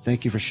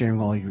 Thank you for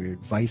sharing all your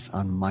advice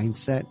on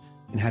mindset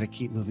and how to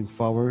keep moving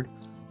forward.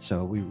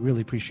 So we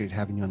really appreciate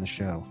having you on the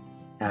show.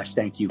 Ash,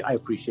 thank you. I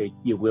appreciate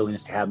your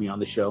willingness to have me on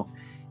the show.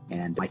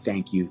 And I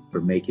thank you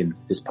for making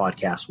this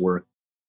podcast work.